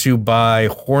swayed to buy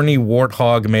horny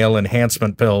warthog male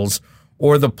enhancement pills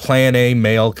or the Plan A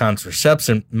male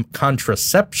contraception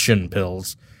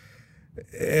pills,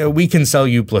 we can sell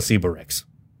you Placeborix.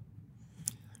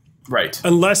 Right.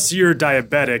 Unless you're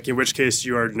diabetic, in which case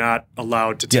you are not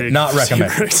allowed to take. Not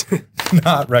recommended.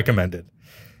 Not recommended.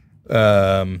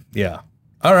 Yeah.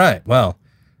 All right. Well,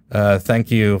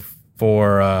 thank you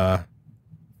for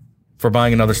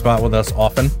buying another spot with us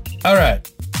often. All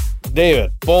right,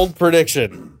 David, bold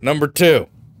prediction number 2.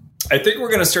 I think we're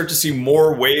going to start to see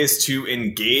more ways to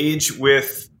engage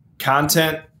with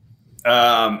content,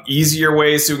 easier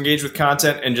ways to engage with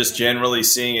content, and just generally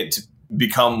seeing it to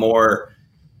become more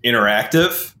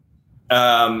interactive.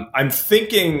 I'm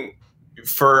thinking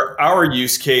for our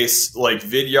use case, like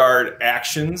Vidyard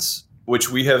actions, which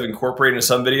we have incorporated in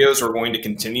some videos, we're going to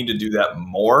continue to do that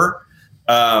more.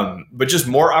 But just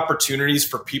more opportunities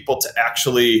for people to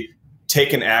actually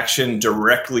take an action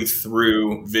directly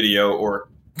through video or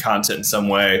content in some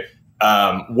way,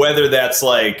 whether that's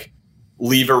like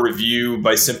leave a review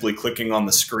by simply clicking on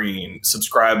the screen,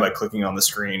 subscribe by clicking on the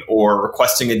screen, or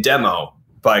requesting a demo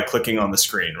by clicking on the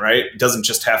screen, right? It doesn't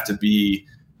just have to be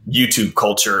YouTube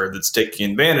culture that's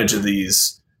taking advantage of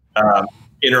these.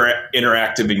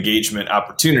 interactive engagement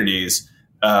opportunities,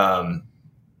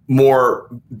 more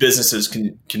businesses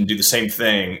can do the same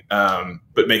thing,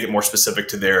 but make it more specific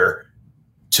to their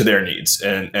needs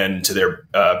and to their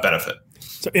benefit.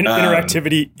 So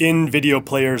interactivity in video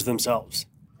players themselves.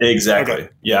 Exactly. Okay.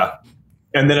 Yeah.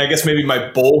 And then I guess maybe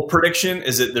my bold prediction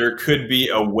is that there could be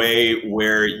a way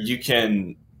where you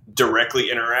can directly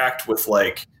interact with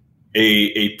like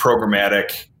a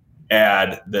programmatic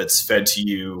ad that's fed to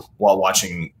you while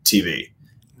watching TV.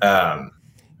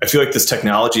 I feel like this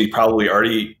technology probably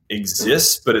already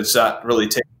exists, but it's not really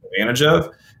taken advantage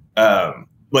of.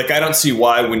 Like I don't see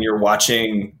why when you're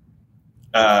watching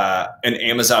an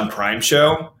Amazon Prime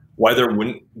show, why there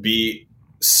wouldn't be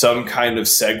some kind of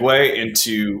segue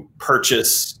into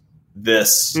purchase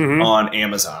this on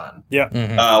Amazon.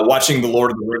 Yeah. Watching the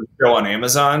Lord of the Rings show on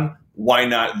Amazon, why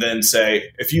not then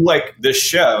say, if you like this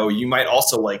show, you might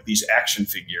also like these action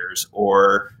figures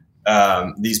or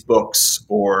these books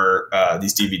or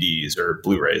these DVDs or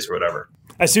Blu-rays or whatever.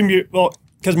 I assume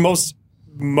because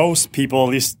most people, at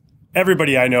least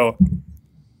everybody I know,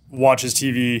 watches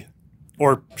TV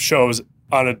or shows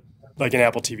on an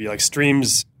Apple TV, like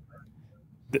streams.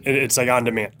 It's like on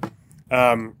demand.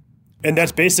 And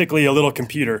that's basically a little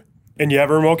computer. And you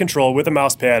have a remote control with a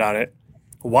mouse pad on it.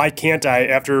 Why can't I,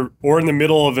 or in the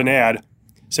middle of an ad,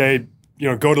 say,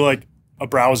 go to like a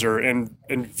browser and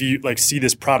view, like see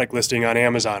this product listing on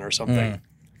Amazon or something?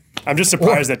 I'm just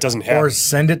surprised that doesn't happen. Or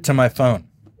send it to my phone.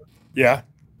 Yeah.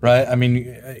 Right. I mean,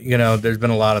 there's been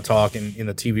a lot of talk in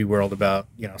the TV world about,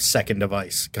 second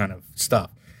device kind of stuff,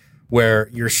 where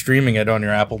you're streaming it on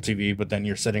your Apple TV, but then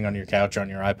you're sitting on your couch on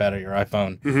your iPad or your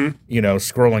iPhone,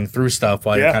 scrolling through stuff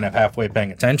while you're kind of halfway paying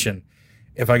attention.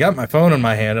 If I got my phone in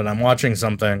my hand and I'm watching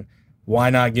something, why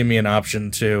not give me an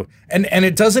option to, and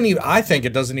it doesn't even, I think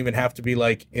it doesn't even have to be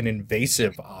like an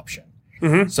invasive option.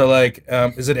 So like,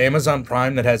 is it Amazon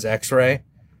Prime that has X-ray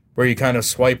where you kind of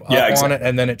swipe up on it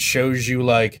and then it shows you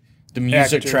like the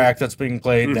music track that's being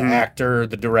played, the actor,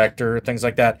 the director, things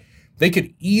like that. They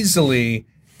could easily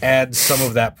add some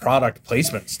of that product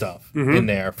placement stuff in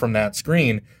there from that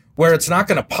screen, where it's not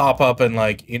going to pop up and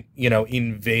like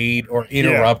invade or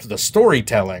interrupt the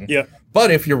storytelling. Yeah. But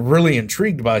if you're really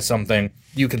intrigued by something,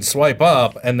 you can swipe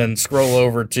up and then scroll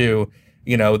over to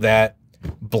that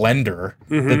blender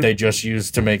that they just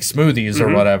used to make smoothies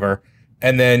or whatever,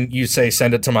 and then you say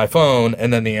send it to my phone,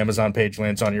 and then the Amazon page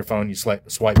lands on your phone. You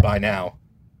swipe buy now,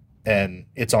 and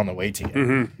it's on the way to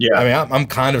you. Yeah, I mean, I'm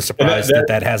kind of surprised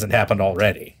that hasn't happened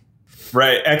already.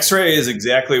 Right. X-ray is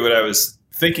exactly what I was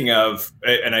thinking of,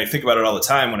 and I think about it all the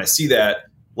time when I see that.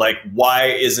 Like, why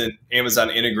isn't Amazon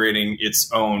integrating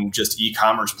its own just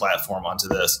e-commerce platform onto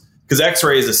this? Because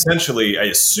X-ray is essentially, I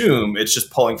assume, it's just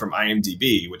pulling from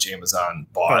IMDb, which Amazon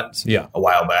bought a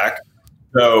while back.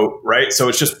 So, right. So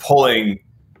it's just pulling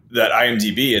that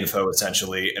IMDb info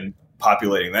essentially and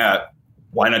populating that.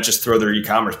 Why not just throw their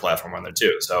e-commerce platform on there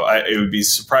too? So it would be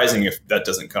surprising if that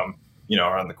doesn't come,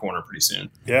 around the corner pretty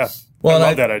soon. Yeah. Well, I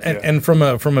love that idea. And from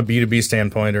a B2B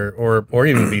standpoint or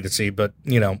even B2C, but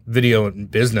video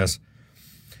and business,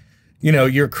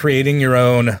 you're creating your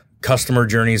own customer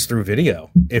journeys through video.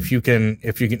 If you can,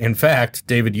 in fact,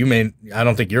 David, I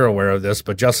don't think you're aware of this,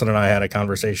 but Justin and I had a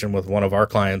conversation with one of our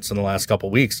clients in the last couple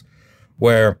of weeks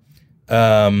where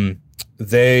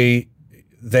they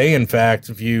in fact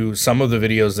view some of the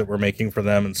videos that we're making for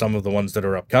them and some of the ones that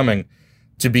are upcoming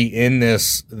to be in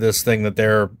this thing that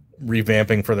they're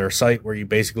revamping for their site, where you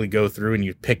basically go through and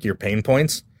you pick your pain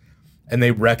points and they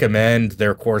recommend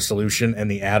their core solution and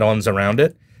the add-ons around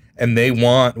it. And they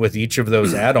want, with each of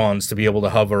those add-ons, to be able to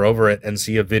hover over it and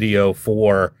see a video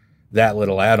for that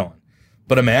little add-on.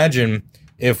 But imagine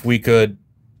if we could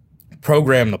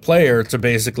program the player to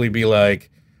basically be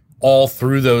like, all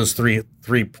through those three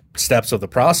steps of the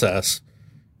process,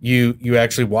 you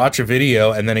actually watch a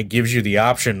video and then it gives you the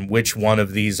option, which one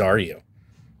of these are you,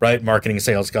 right? Marketing,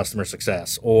 sales, customer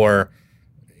success, or,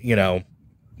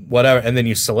 whatever. And then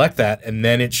you select that and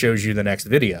then it shows you the next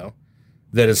video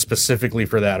that is specifically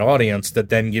for that audience, that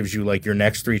then gives you like your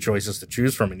next three choices to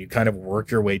choose from. And you kind of work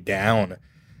your way down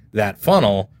that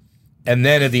funnel. And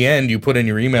then at the end, you put in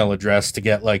your email address to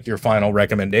get like your final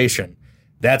recommendation.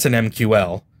 That's an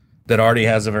MQL that already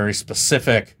has a very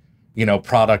specific,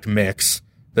 product mix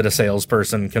that a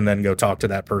salesperson can then go talk to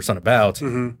that person about.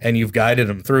 And you've guided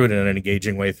them through it in an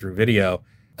engaging way through video.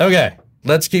 Okay,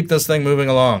 let's keep this thing moving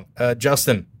along.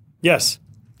 Justin. Yes.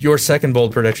 Your second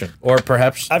bold prediction, or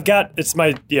perhaps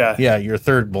your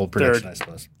third bold prediction, I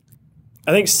suppose.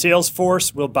 I think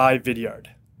Salesforce will buy Vidyard.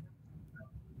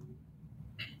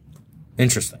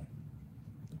 Interesting.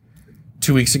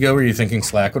 2 weeks ago, were you thinking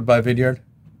Slack would buy Vidyard?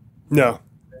 No.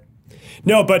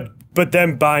 No, but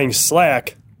them buying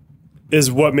Slack is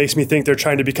what makes me think they're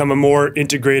trying to become a more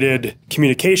integrated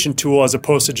communication tool as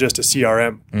opposed to just a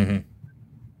CRM. Mm-hmm.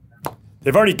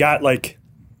 They've already got like,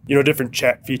 different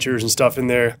chat features and stuff in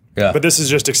there. Yeah. But this is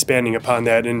just expanding upon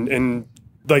that. And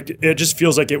like, it just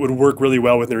feels like it would work really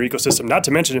well with their ecosystem. Not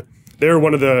to mention,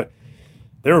 Salesforce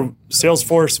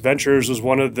Ventures was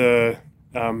one of the,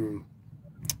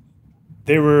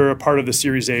 they were a part of the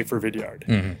Series A for Vidyard.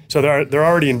 Mm-hmm. So they're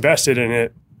already invested in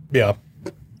it. Yeah.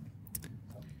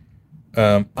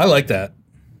 I like that.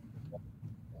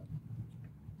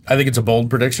 I think it's a bold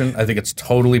prediction. I think it's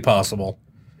totally possible.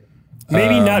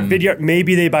 Maybe not Vidyard.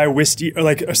 Maybe they buy Wisty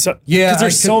or because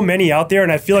there's so many out there,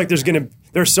 and I feel like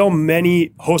there's so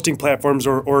many hosting platforms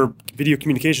or video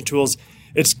communication tools.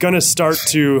 It's gonna start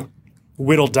to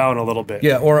whittle down a little bit.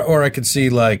 Yeah, or I could see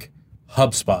like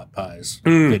HubSpot buys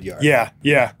Vidyard.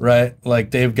 Yeah. Right?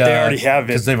 Like they already have it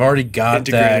because they've already got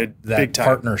that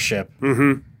partnership.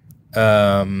 Mm-hmm.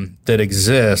 That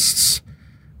exists,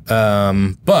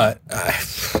 but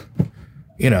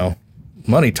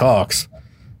money talks.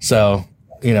 So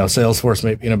Salesforce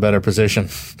may be in a better position.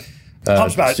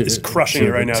 HubSpot is crushing it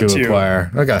right now to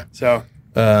acquire. Okay. So,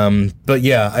 but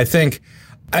yeah, I think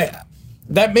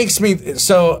that makes me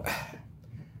so.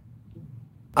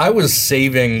 I was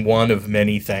saving one of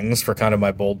many things for kind of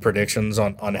my bold predictions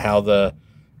on how this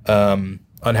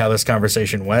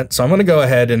conversation went. So I'm going to go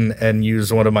ahead and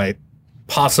use one of my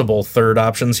possible third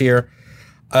options here.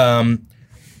 I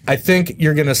think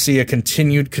you're going to see a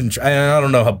continued I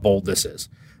don't know how bold this is,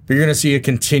 but you're going to see a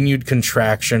continued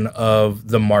contraction of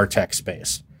the MarTech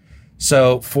space.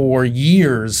 So for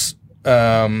years,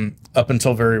 up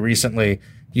until very recently,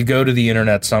 you go to the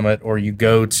Internet Summit or you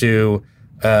go to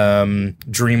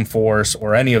Dreamforce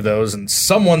or any of those, and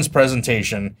someone's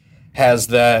presentation has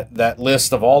that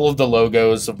list of all of the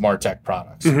logos of MarTech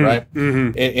products, right?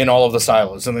 Mm-hmm. In all of the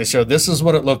silos. And they show this is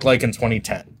what it looked like in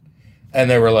 2010. And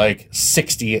there were like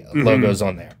 60 logos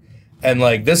on there. And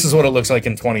like this is what it looks like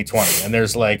in 2020. And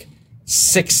there's like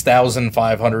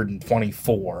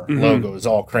 6,524 logos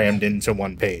all crammed into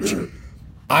one page.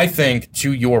 I think,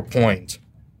 to your point,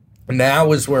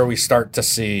 now is where we start to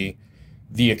see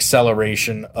the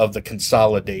acceleration of the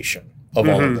consolidation of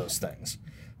all of those things.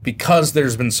 Because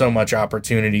there's been so much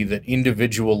opportunity that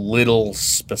individual little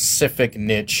specific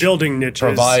building niches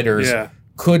providers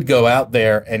could go out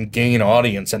there and gain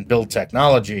audience and build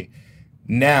technology.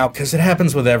 Now, because it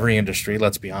happens with every industry,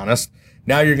 let's be honest,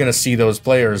 now you're going to see those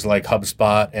players like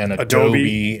HubSpot and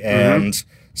Adobe and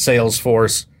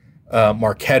Salesforce,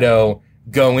 Marketo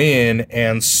go in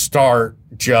and start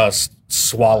just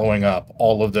swallowing up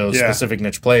all of those specific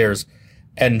niche players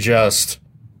and just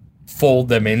fold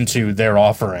them into their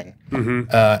offering.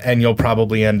 And you'll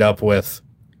probably end up with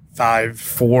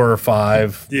 4 or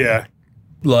 5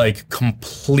 like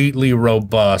completely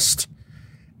robust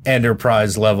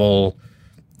enterprise level,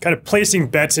 kind of placing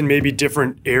bets in maybe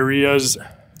different areas.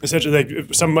 Essentially,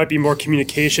 like some might be more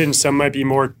communication, some might be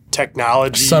more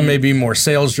technology, some may be more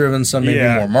sales driven, some may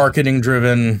be more marketing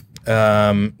driven.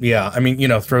 I mean,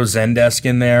 throw Zendesk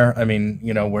in there. I mean,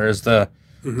 where's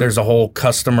there's a whole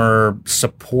customer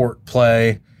support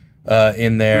play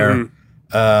in there.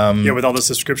 With all the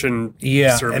subscription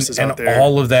services out there. And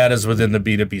all of that is within the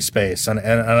B2B space. And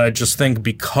I just think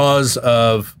because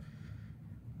of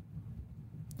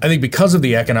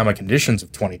the economic conditions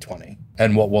of 2020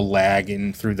 and what will lag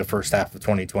in through the first half of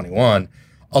 2021,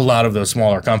 a lot of those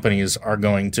smaller companies are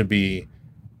going to be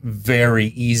very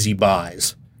easy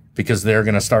buys because they're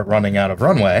going to start running out of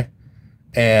runway.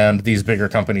 And these bigger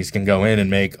companies can go in and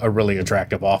make a really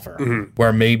attractive offer.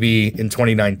 Where maybe in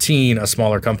 2019, a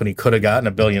smaller company could have gotten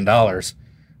 $1 billion.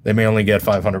 They may only get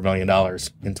 $500 million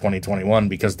in 2021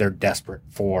 because they're desperate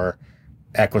for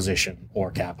acquisition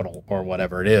or capital or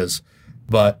whatever it is.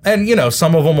 But, and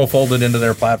some of them will fold it into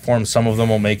their platform. Some of them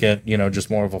will make it, just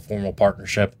more of a formal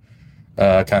partnership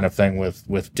kind of thing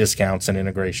with discounts and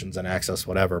integrations and access,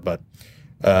 whatever. But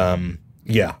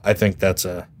I think that's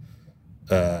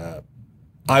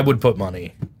I would put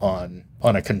money on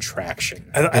a contraction.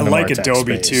 I like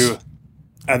Adobe space too.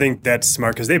 I think that's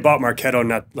smart because they bought Marketo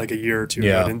not like a year or two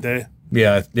ago, didn't they?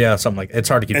 Yeah, something like it's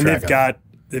hard to keep track of.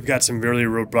 They've got some really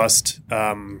robust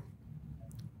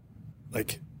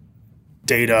like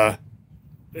data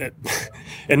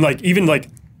and like even like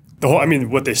the whole. I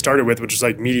mean, what they started with, which is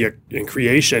like media and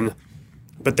creation,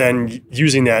 but then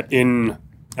using that in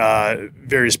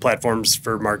various platforms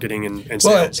for marketing and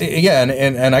sales. Well,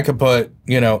 and I could put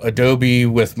Adobe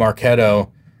with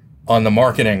Marketo on the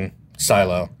marketing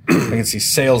silo. I can see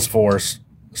Salesforce,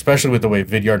 especially with the way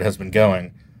Vidyard has been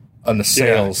going, on the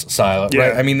sales silo.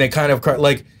 Right? I mean, they kind of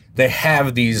like they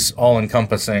have these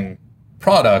all-encompassing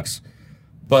products,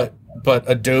 but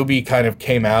Adobe kind of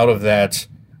came out of that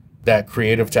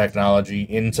creative technology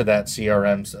into that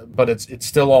CRM, but it's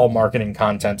still all marketing,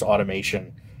 content,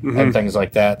 automation, and things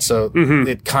like that. So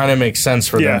it kind of makes sense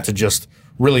for them to just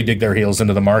really dig their heels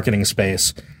into the marketing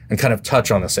space and kind of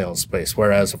touch on the sales space.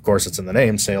 Whereas, of course, it's in the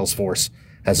name, Salesforce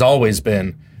has always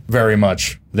been very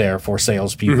much there for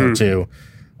salespeople to,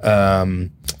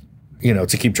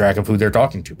 to keep track of who they're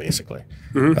talking to, basically.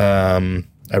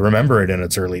 I remember it in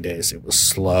its early days. It was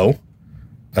slow.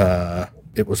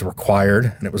 It was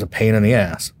required, and it was a pain in the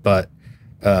ass. But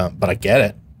I get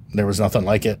it. There was nothing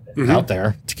like it out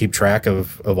there to keep track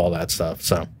of all that stuff.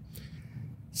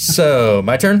 So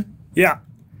my turn? Yeah.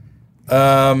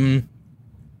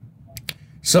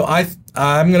 So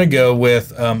I'm going to go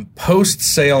with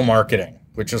post-sale marketing,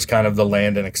 which is kind of the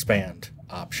land and expand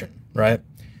option, right?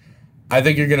 I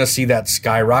think you're going to see that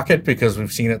skyrocket because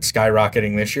we've seen it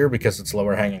skyrocketing this year because it's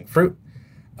lower hanging fruit.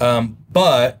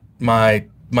 But my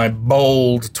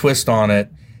bold twist on it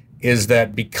is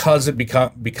that because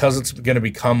it's going to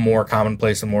become more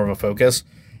commonplace and more of a focus,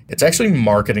 it's actually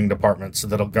marketing departments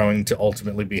that are going to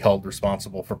ultimately be held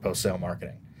responsible for post-sale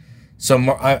marketing. So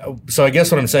I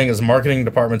guess what I'm saying is marketing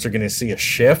departments are going to see a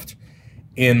shift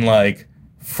in like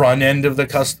front end of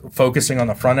focusing on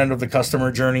the front end of the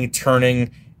customer journey, turning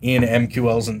in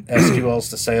MQLs and SQLs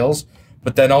to sales,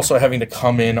 but then also having to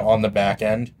come in on the back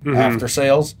end after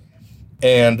sales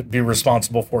and be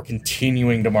responsible for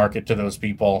continuing to market to those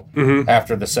people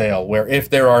after the sale, where if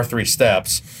there are 3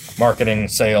 steps, marketing,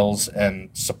 sales,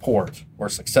 and support or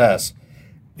success,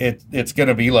 it's going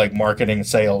to be like marketing,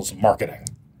 sales, marketing.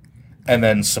 And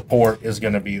then support is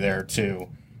going to be there to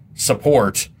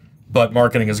support, but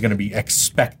marketing is going to be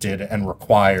expected and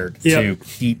required to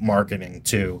keep marketing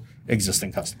to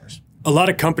existing customers. A lot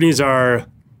of companies are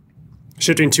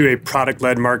shifting to a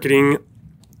product-led marketing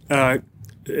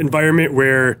environment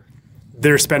where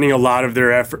they're spending a lot of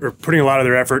their effort or putting a lot of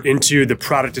their effort into the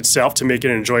product itself to make it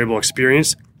an enjoyable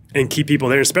experience and keep people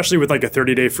there, especially with like a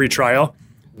 30-day free trial,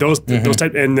 those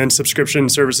type, and then subscription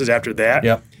services after that.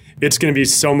 Yep. It's going to be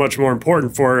so much more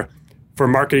important for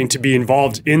marketing to be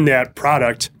involved in that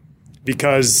product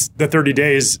because the 30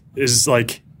 days is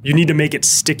like you need to make it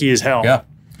sticky as hell. Yeah.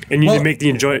 And you need to make the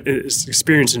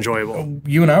experience enjoyable.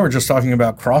 You and I were just talking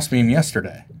about Crossbeam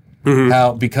yesterday.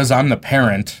 How, because I'm the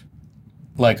parent,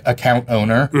 like account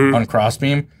owner on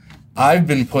Crossbeam, I've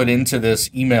been put into this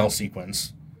email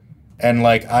sequence. And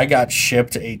like I got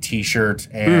shipped a t-shirt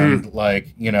and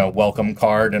like, welcome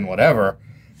card and whatever.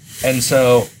 And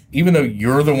so even though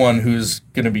you're the one who's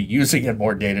going to be using it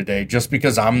more day to day, just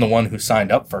because I'm the one who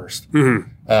signed up first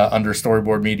under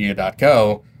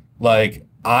storyboardmedia.co, like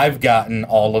I've gotten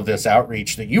all of this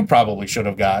outreach that you probably should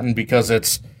have gotten because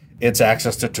it's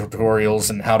access to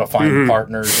tutorials and how to find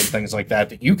partners and things like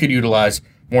that you could utilize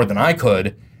more than I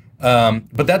could.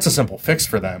 But that's a simple fix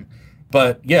for them.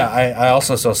 But yeah, I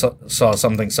also saw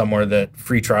something somewhere that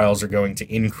free trials are going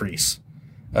to increase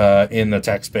in the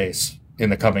tech space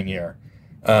in the coming year.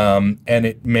 And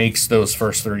it makes those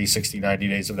first 30, 60, 90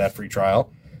 days of that free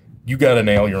trial, you got to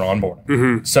nail your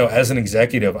onboarding. So as an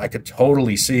executive, I could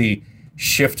totally see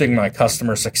shifting my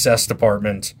customer success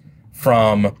department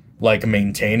from like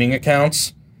maintaining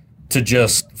accounts to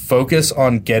just focus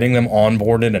on getting them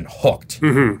onboarded and hooked.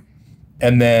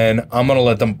 And then I'm going to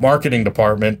let the marketing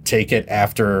department take it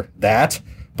after that.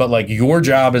 But like your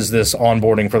job is this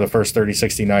onboarding for the first 30,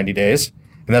 60, 90 days.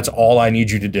 And that's all I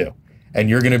need you to do. And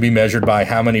you're going to be measured by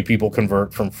how many people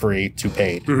convert from free to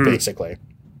paid, basically.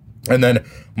 And then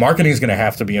marketing is going to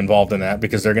have to be involved in that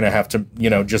because they're going to have to,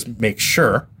 just make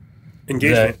sure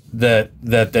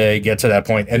that they get to that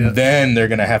point. And then they're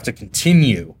going to have to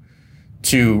continue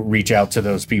to reach out to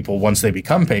those people once they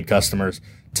become paid customers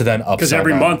to then upsell. Because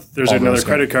every month there's another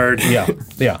credit card. Yeah.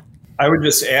 I would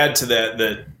just add to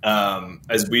that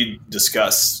as we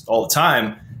discuss all the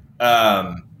time,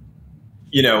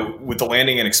 with the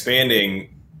landing and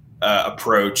expanding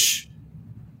approach,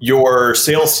 your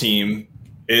sales team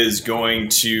is going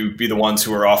to be the ones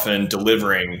who are often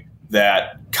delivering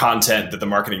that content that the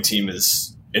marketing team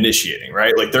is initiating,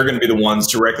 right? Like they're going to be the ones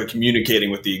directly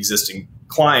communicating with the existing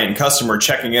client, customer,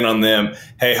 checking in on them.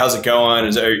 Hey, how's it going?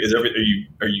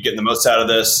 Are you getting the most out of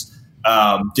this?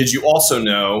 Did you also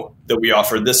know that we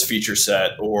offer this feature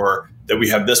set or that we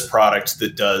have this product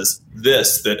that does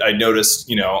this that I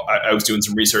noticed, I was doing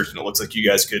some research and it looks like you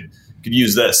guys could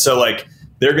use this. So like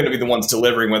they're going to be the ones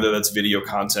delivering, whether that's video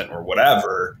content or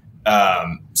whatever.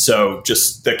 So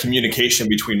just the communication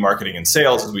between marketing and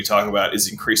sales, as we talk about, is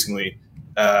increasingly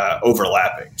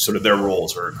overlapping. Sort of their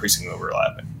roles are increasingly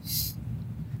overlapping.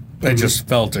 I just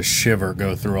felt a shiver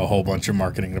go through a whole bunch of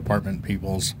marketing department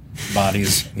people's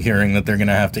bodies hearing that they're going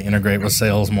to have to integrate with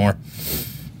sales more.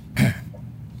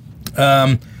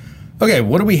 Okay,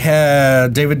 what do we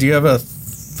have? David, do you have a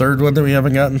third one that we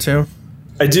haven't gotten to?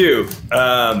 I do.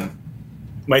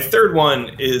 My third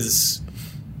one is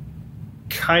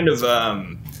kind of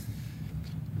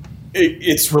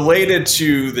it's related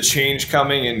to the change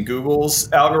coming in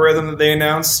Google's algorithm that they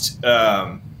announced,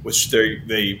 which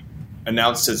they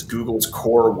announced as Google's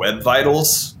Core Web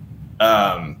Vitals.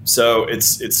 So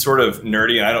it's sort of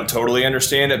nerdy, and I don't totally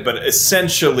understand it, but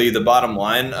essentially the bottom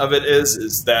line of it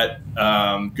is that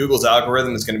Google's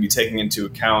algorithm is going to be taking into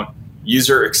account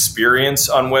user experience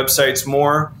on websites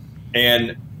more,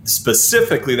 and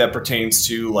specifically that pertains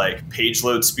to like page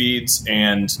load speeds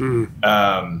and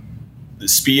the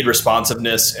speed,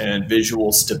 responsiveness, and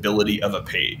visual stability of a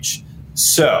page.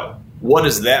 So what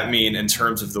does that mean in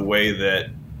terms of the way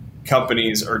that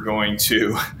companies are going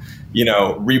to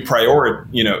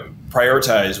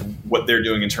prioritize what they're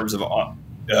doing in terms of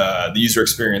the user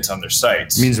experience on their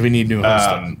sites? Means we need new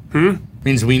hosting.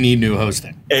 Means we need new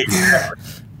hosting. Exactly.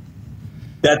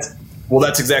 That's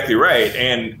exactly right.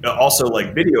 And also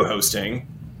like video hosting,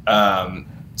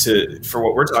 for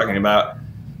what we're talking about,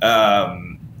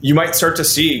 you might start to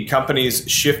see companies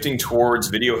shifting towards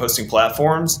video hosting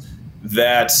platforms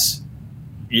that,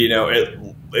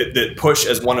 that push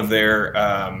as one of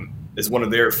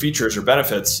their features or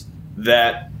benefits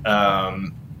that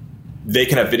they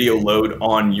can have video load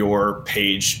on your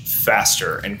page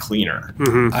faster and cleaner.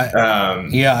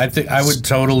 I think I would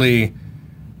totally,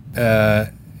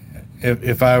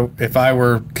 if I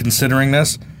were considering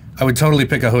this, I would totally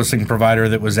pick a hosting provider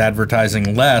that was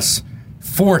advertising less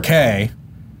 4K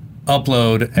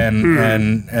upload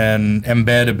and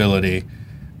embed ability.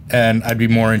 And I'd be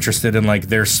more interested in like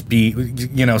their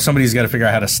speed. Somebody's got to figure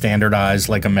out how to standardize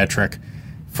like a metric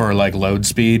for like load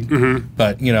speed.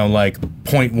 But like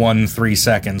 0.13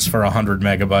 seconds for 100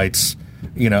 megabytes.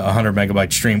 100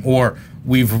 megabyte stream. Or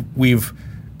we've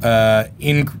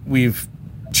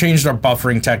changed our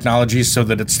buffering technology so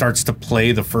that it starts to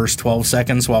play the first 12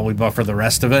 seconds while we buffer the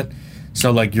rest of it. So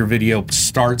like your video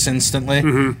starts instantly,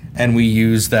 and we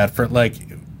use that for like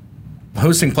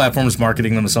hosting platforms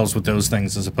marketing themselves with those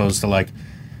things as opposed to like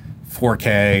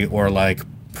 4K or like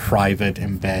private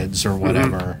embeds or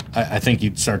whatever. I think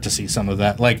you'd start to see some of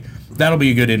that. Like that'll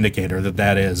be a good indicator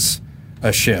that is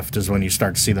a shift, is when you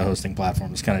start to see the hosting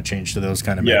platforms kind of change to those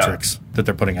kind of metrics that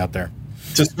they're putting out there.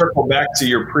 To circle back to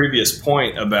your previous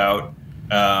point about,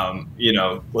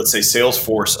 let's say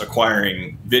Salesforce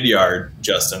acquiring Vidyard,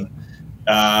 Justin.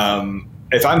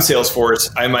 If I'm Salesforce,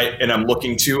 I'm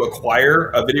looking to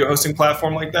acquire a video hosting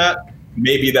platform like that.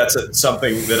 Maybe that's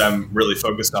something that I'm really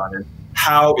focused on. And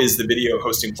how is the video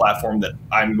hosting platform that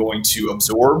I'm going to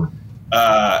absorb?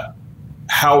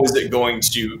 How is it going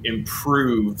to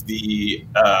improve the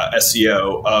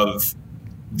SEO of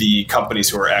the companies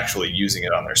who are actually using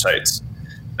it on their sites?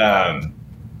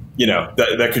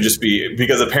 That could just be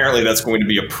because apparently that's going to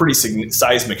be a pretty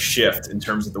seismic shift in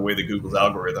terms of the way that Google's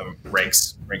algorithm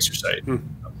ranks your site.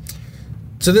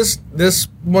 So this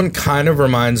one kind of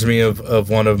reminds me of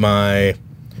one of my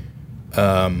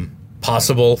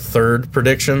possible third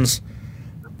predictions.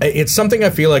 It's something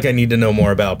I feel like I need to know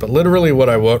more about, but literally what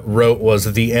I wrote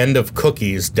was the end of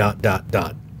cookies ...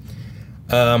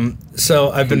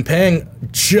 So I've been paying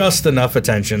just enough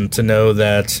attention to know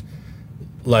that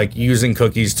like using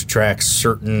cookies to track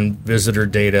certain visitor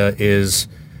data is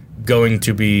going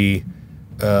to be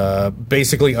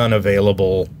basically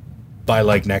unavailable by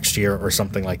like next year or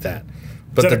something like that.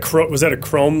 But was that a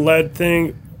Chrome-led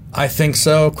thing? I think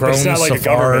so. Chrome, it's not like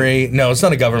Safari. No, it's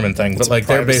not a government thing. But like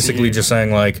they're basically just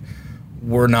saying like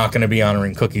we're not going to be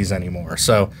honoring cookies anymore.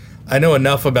 So I know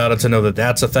enough about it to know that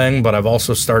that's a thing. But I've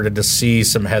also started to see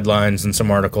some headlines and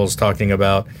some articles talking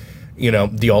about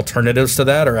the alternatives to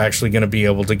that are actually going to be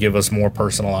able to give us more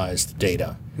personalized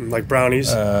data. Like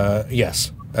brownies?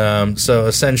 Yes. So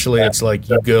essentially it's like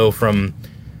you go from,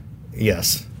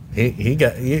 yes, he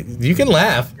got, you can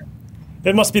laugh.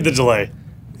 It must be the delay.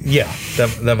 Yeah,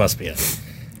 that must be it.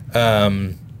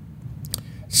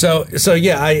 So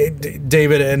yeah,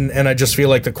 David, and I just feel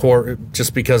like the core,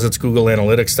 just because it's Google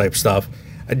Analytics type stuff.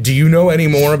 Do you know any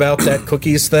more about that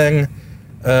cookies thing,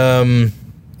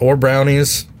 or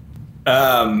brownies?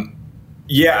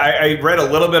 Yeah, I read a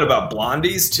little bit about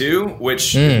blondies too,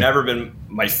 which have never been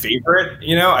my favorite.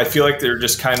 I feel like they're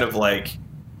just kind of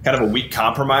a weak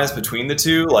compromise between the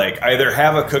two. Like either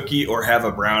have a cookie or have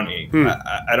a brownie.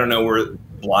 I don't know where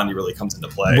blondie really comes into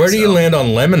play. Where do you land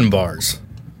on lemon bars?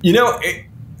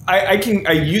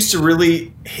 I used to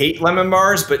really hate lemon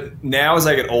bars, but now as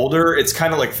I get older, it's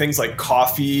kind of like things like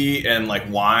coffee and like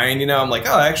wine. I'm like,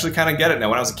 oh, I actually kind of get it now.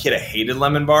 When I was a kid, I hated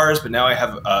lemon bars, but now I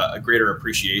have a greater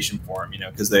appreciation for them.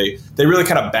 Because they really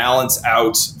kind of balance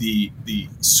out the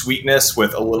sweetness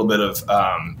with a little bit of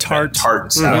tart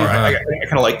and sour. I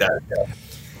kind of like that.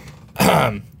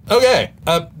 Yeah. Okay.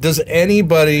 Does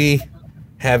anybody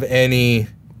have any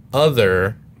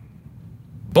other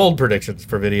bold predictions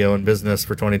for video and business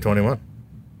for 2021?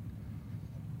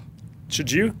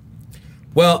 Should you?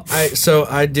 Well, I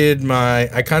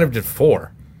kind of did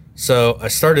 4. So I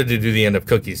started to do the end of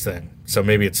cookies thing. So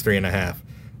maybe it's 3.5.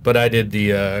 But I did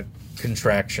the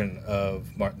contraction of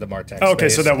the Martech okay,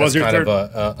 space. so that was your third?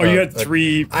 You had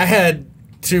 3. I had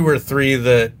 2 or 3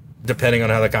 that, depending on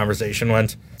how the conversation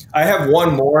went. I have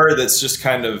one more that's just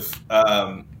kind of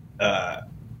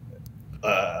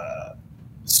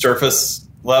surface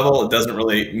level. It doesn't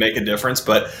really make a difference,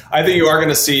 but I think you are going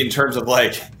to see in terms of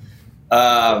like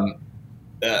a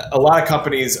lot of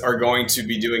companies are going to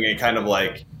be doing a kind of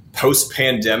like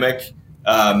post-pandemic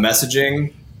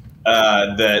messaging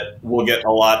that will get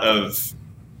a lot of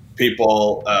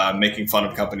people making fun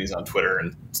of companies on Twitter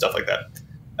and stuff like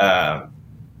that.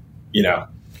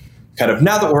 Kind of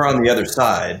now that we're on the other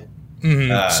side.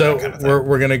 So kind of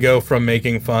we're going to go from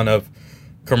making fun of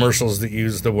commercials that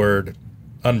use the word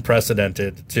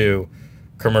unprecedented to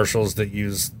commercials that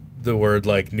use the word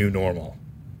like new normal.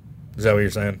 Is that what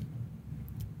you're saying?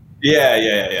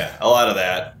 Yeah. A lot of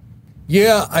that.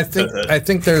 Yeah, I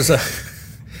think there's a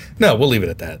no. We'll leave it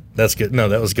at that. That's good. No,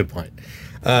 that was a good point.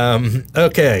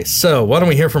 Okay, so why don't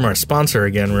we hear from our sponsor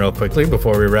again real quickly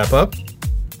before we wrap up?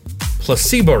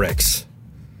 Placeborix.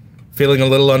 Feeling a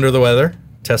little under the weather?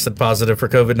 Tested positive for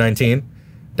COVID-19?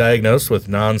 Diagnosed with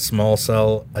non-small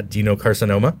cell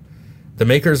adenocarcinoma? The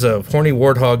makers of Horny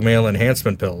Warthog Male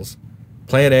Enhancement Pills,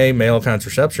 Plan A Male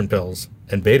Contraception Pills,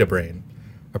 and Beta Brain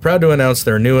are proud to announce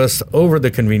their newest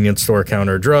over-the-convenience store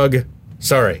counter drug,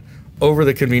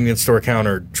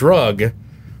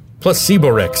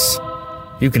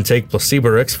 Placeborix. You can take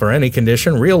Placeborix for any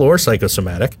condition, real or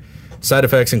psychosomatic. Side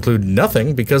effects include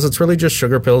nothing because it's really just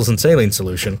sugar pills and saline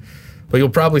solution, but you'll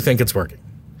probably think it's working.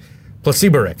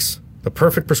 Placeborix, the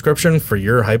perfect prescription for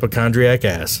your hypochondriac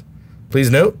ass.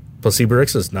 Please note,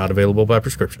 Placeborix is not available by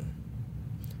prescription.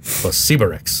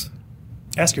 Placeborix.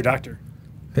 Ask your doctor.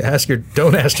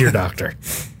 Don't ask your doctor.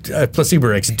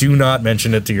 Placeborix, do not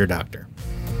mention it to your doctor.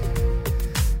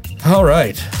 All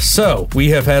right, so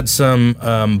we have had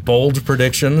some bold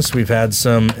predictions. We've had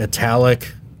some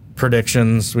italic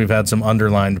predictions. We've had some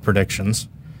underlined predictions,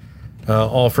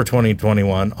 all for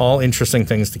 2021. All interesting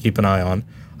things to keep an eye on.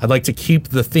 I'd like to keep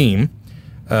the theme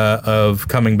of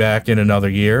coming back in another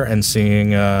year and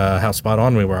seeing how spot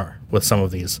on we were with some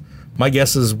of these. My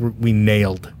guess is we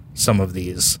nailed some of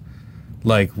these,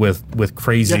 like with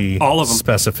crazy all of them.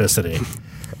 Specificity.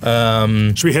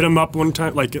 Should we hit them up one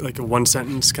time, like a one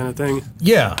sentence kind of thing?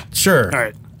 Yeah, sure. All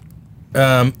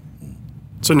right.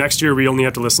 So next year we only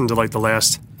have to listen to like the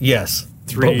last. Yes,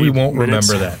 3 but we won't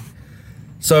minutes. remember that.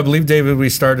 So I believe, David, we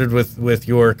started with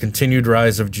your continued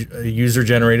rise of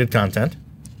user-generated content.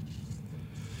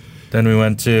 Then we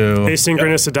went to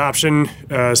asynchronous adoption,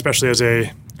 especially as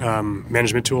a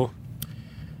management tool.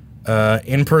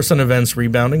 In-person events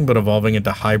rebounding, but evolving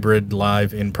into hybrid,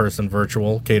 live, in-person,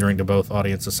 virtual, catering to both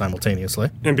audiences simultaneously.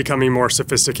 And becoming more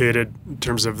sophisticated in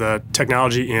terms of the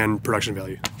technology and production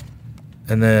value.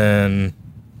 And then,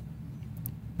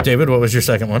 David, what was your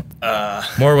second one?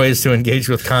 More ways to engage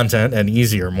with content and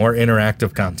easier, more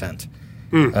interactive content.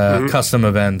 Custom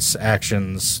events,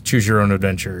 actions, choose your own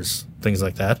adventures, things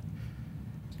like that.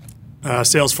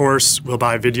 Salesforce will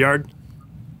buy Vidyard.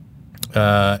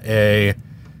 A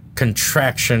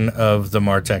contraction of the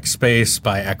Martech space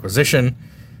by acquisition,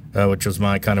 which was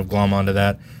my kind of glom onto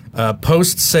that.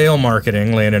 Post-sale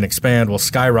marketing, land and expand, will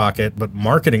skyrocket, but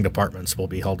marketing departments will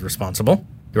be held responsible.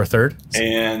 Your third?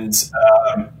 And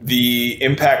the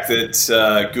impact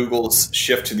that Google's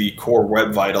shift to the core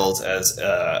web vitals as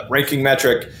a ranking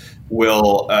metric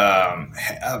will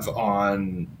have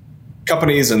on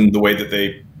companies and the way that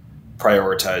they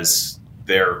prioritize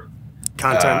their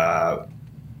content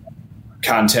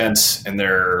and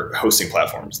their hosting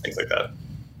platforms, things like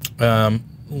that.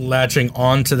 Latching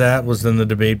on to that was then the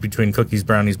debate between cookies,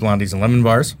 brownies, blondies, and lemon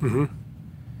bars. Mm-hmm.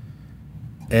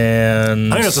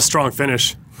 And I think that's a strong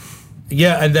finish.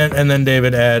 Yeah, and then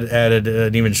David added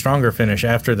an even stronger finish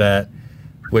after that,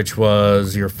 which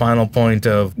was your final point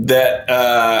of that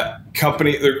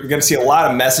company. We're going to see a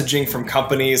lot of messaging from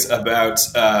companies about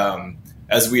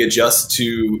as we adjust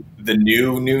to the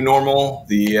new normal,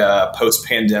 the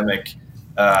post-pandemic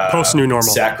Post new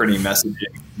normal. saccharine messaging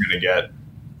you're going to get.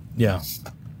 Yeah.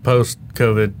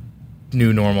 Post-COVID,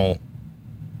 new normal,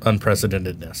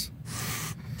 unprecedentedness.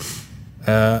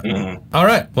 All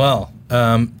right. Well,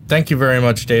 thank you very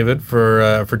much, David,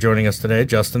 for joining us today.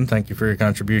 Justin, thank you for your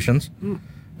contributions.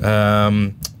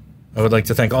 I would like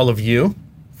to thank all of you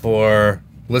for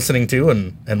listening to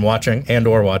and watching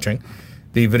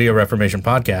the Video Reformation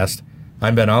podcast.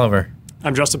 I'm Ben Oliver.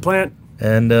 I'm Justin Plant.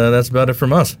 And that's about it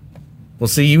from us. We'll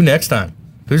see you next time.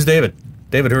 Who's David?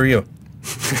 David, who are you?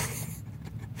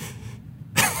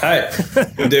 Hi,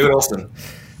 I'm David Olson.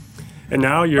 And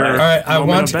now you're all right. I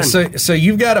want you, so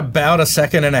you've got about a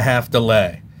second and a half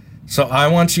delay. So I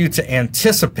want you to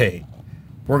anticipate.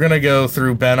 We're gonna go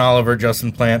through Ben Oliver,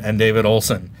 Justin Plant, and David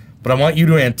Olson, but I want you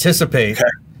to anticipate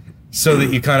so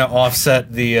that you kind of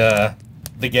offset the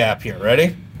gap here.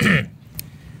 Ready?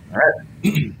 All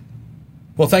right.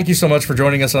 Well, thank you so much for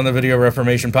joining us on the Video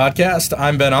Reformation podcast.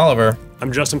 I'm Ben Oliver.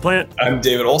 I'm Justin Plant. I'm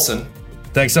David Olson.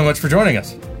 Thanks so much for joining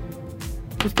us.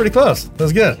 It was pretty close. That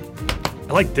was good.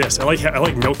 I like this. I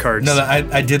like note cards. No,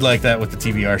 I did like that with the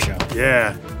TBR show.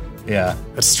 Yeah. Yeah.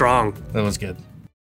 That's strong. That was good.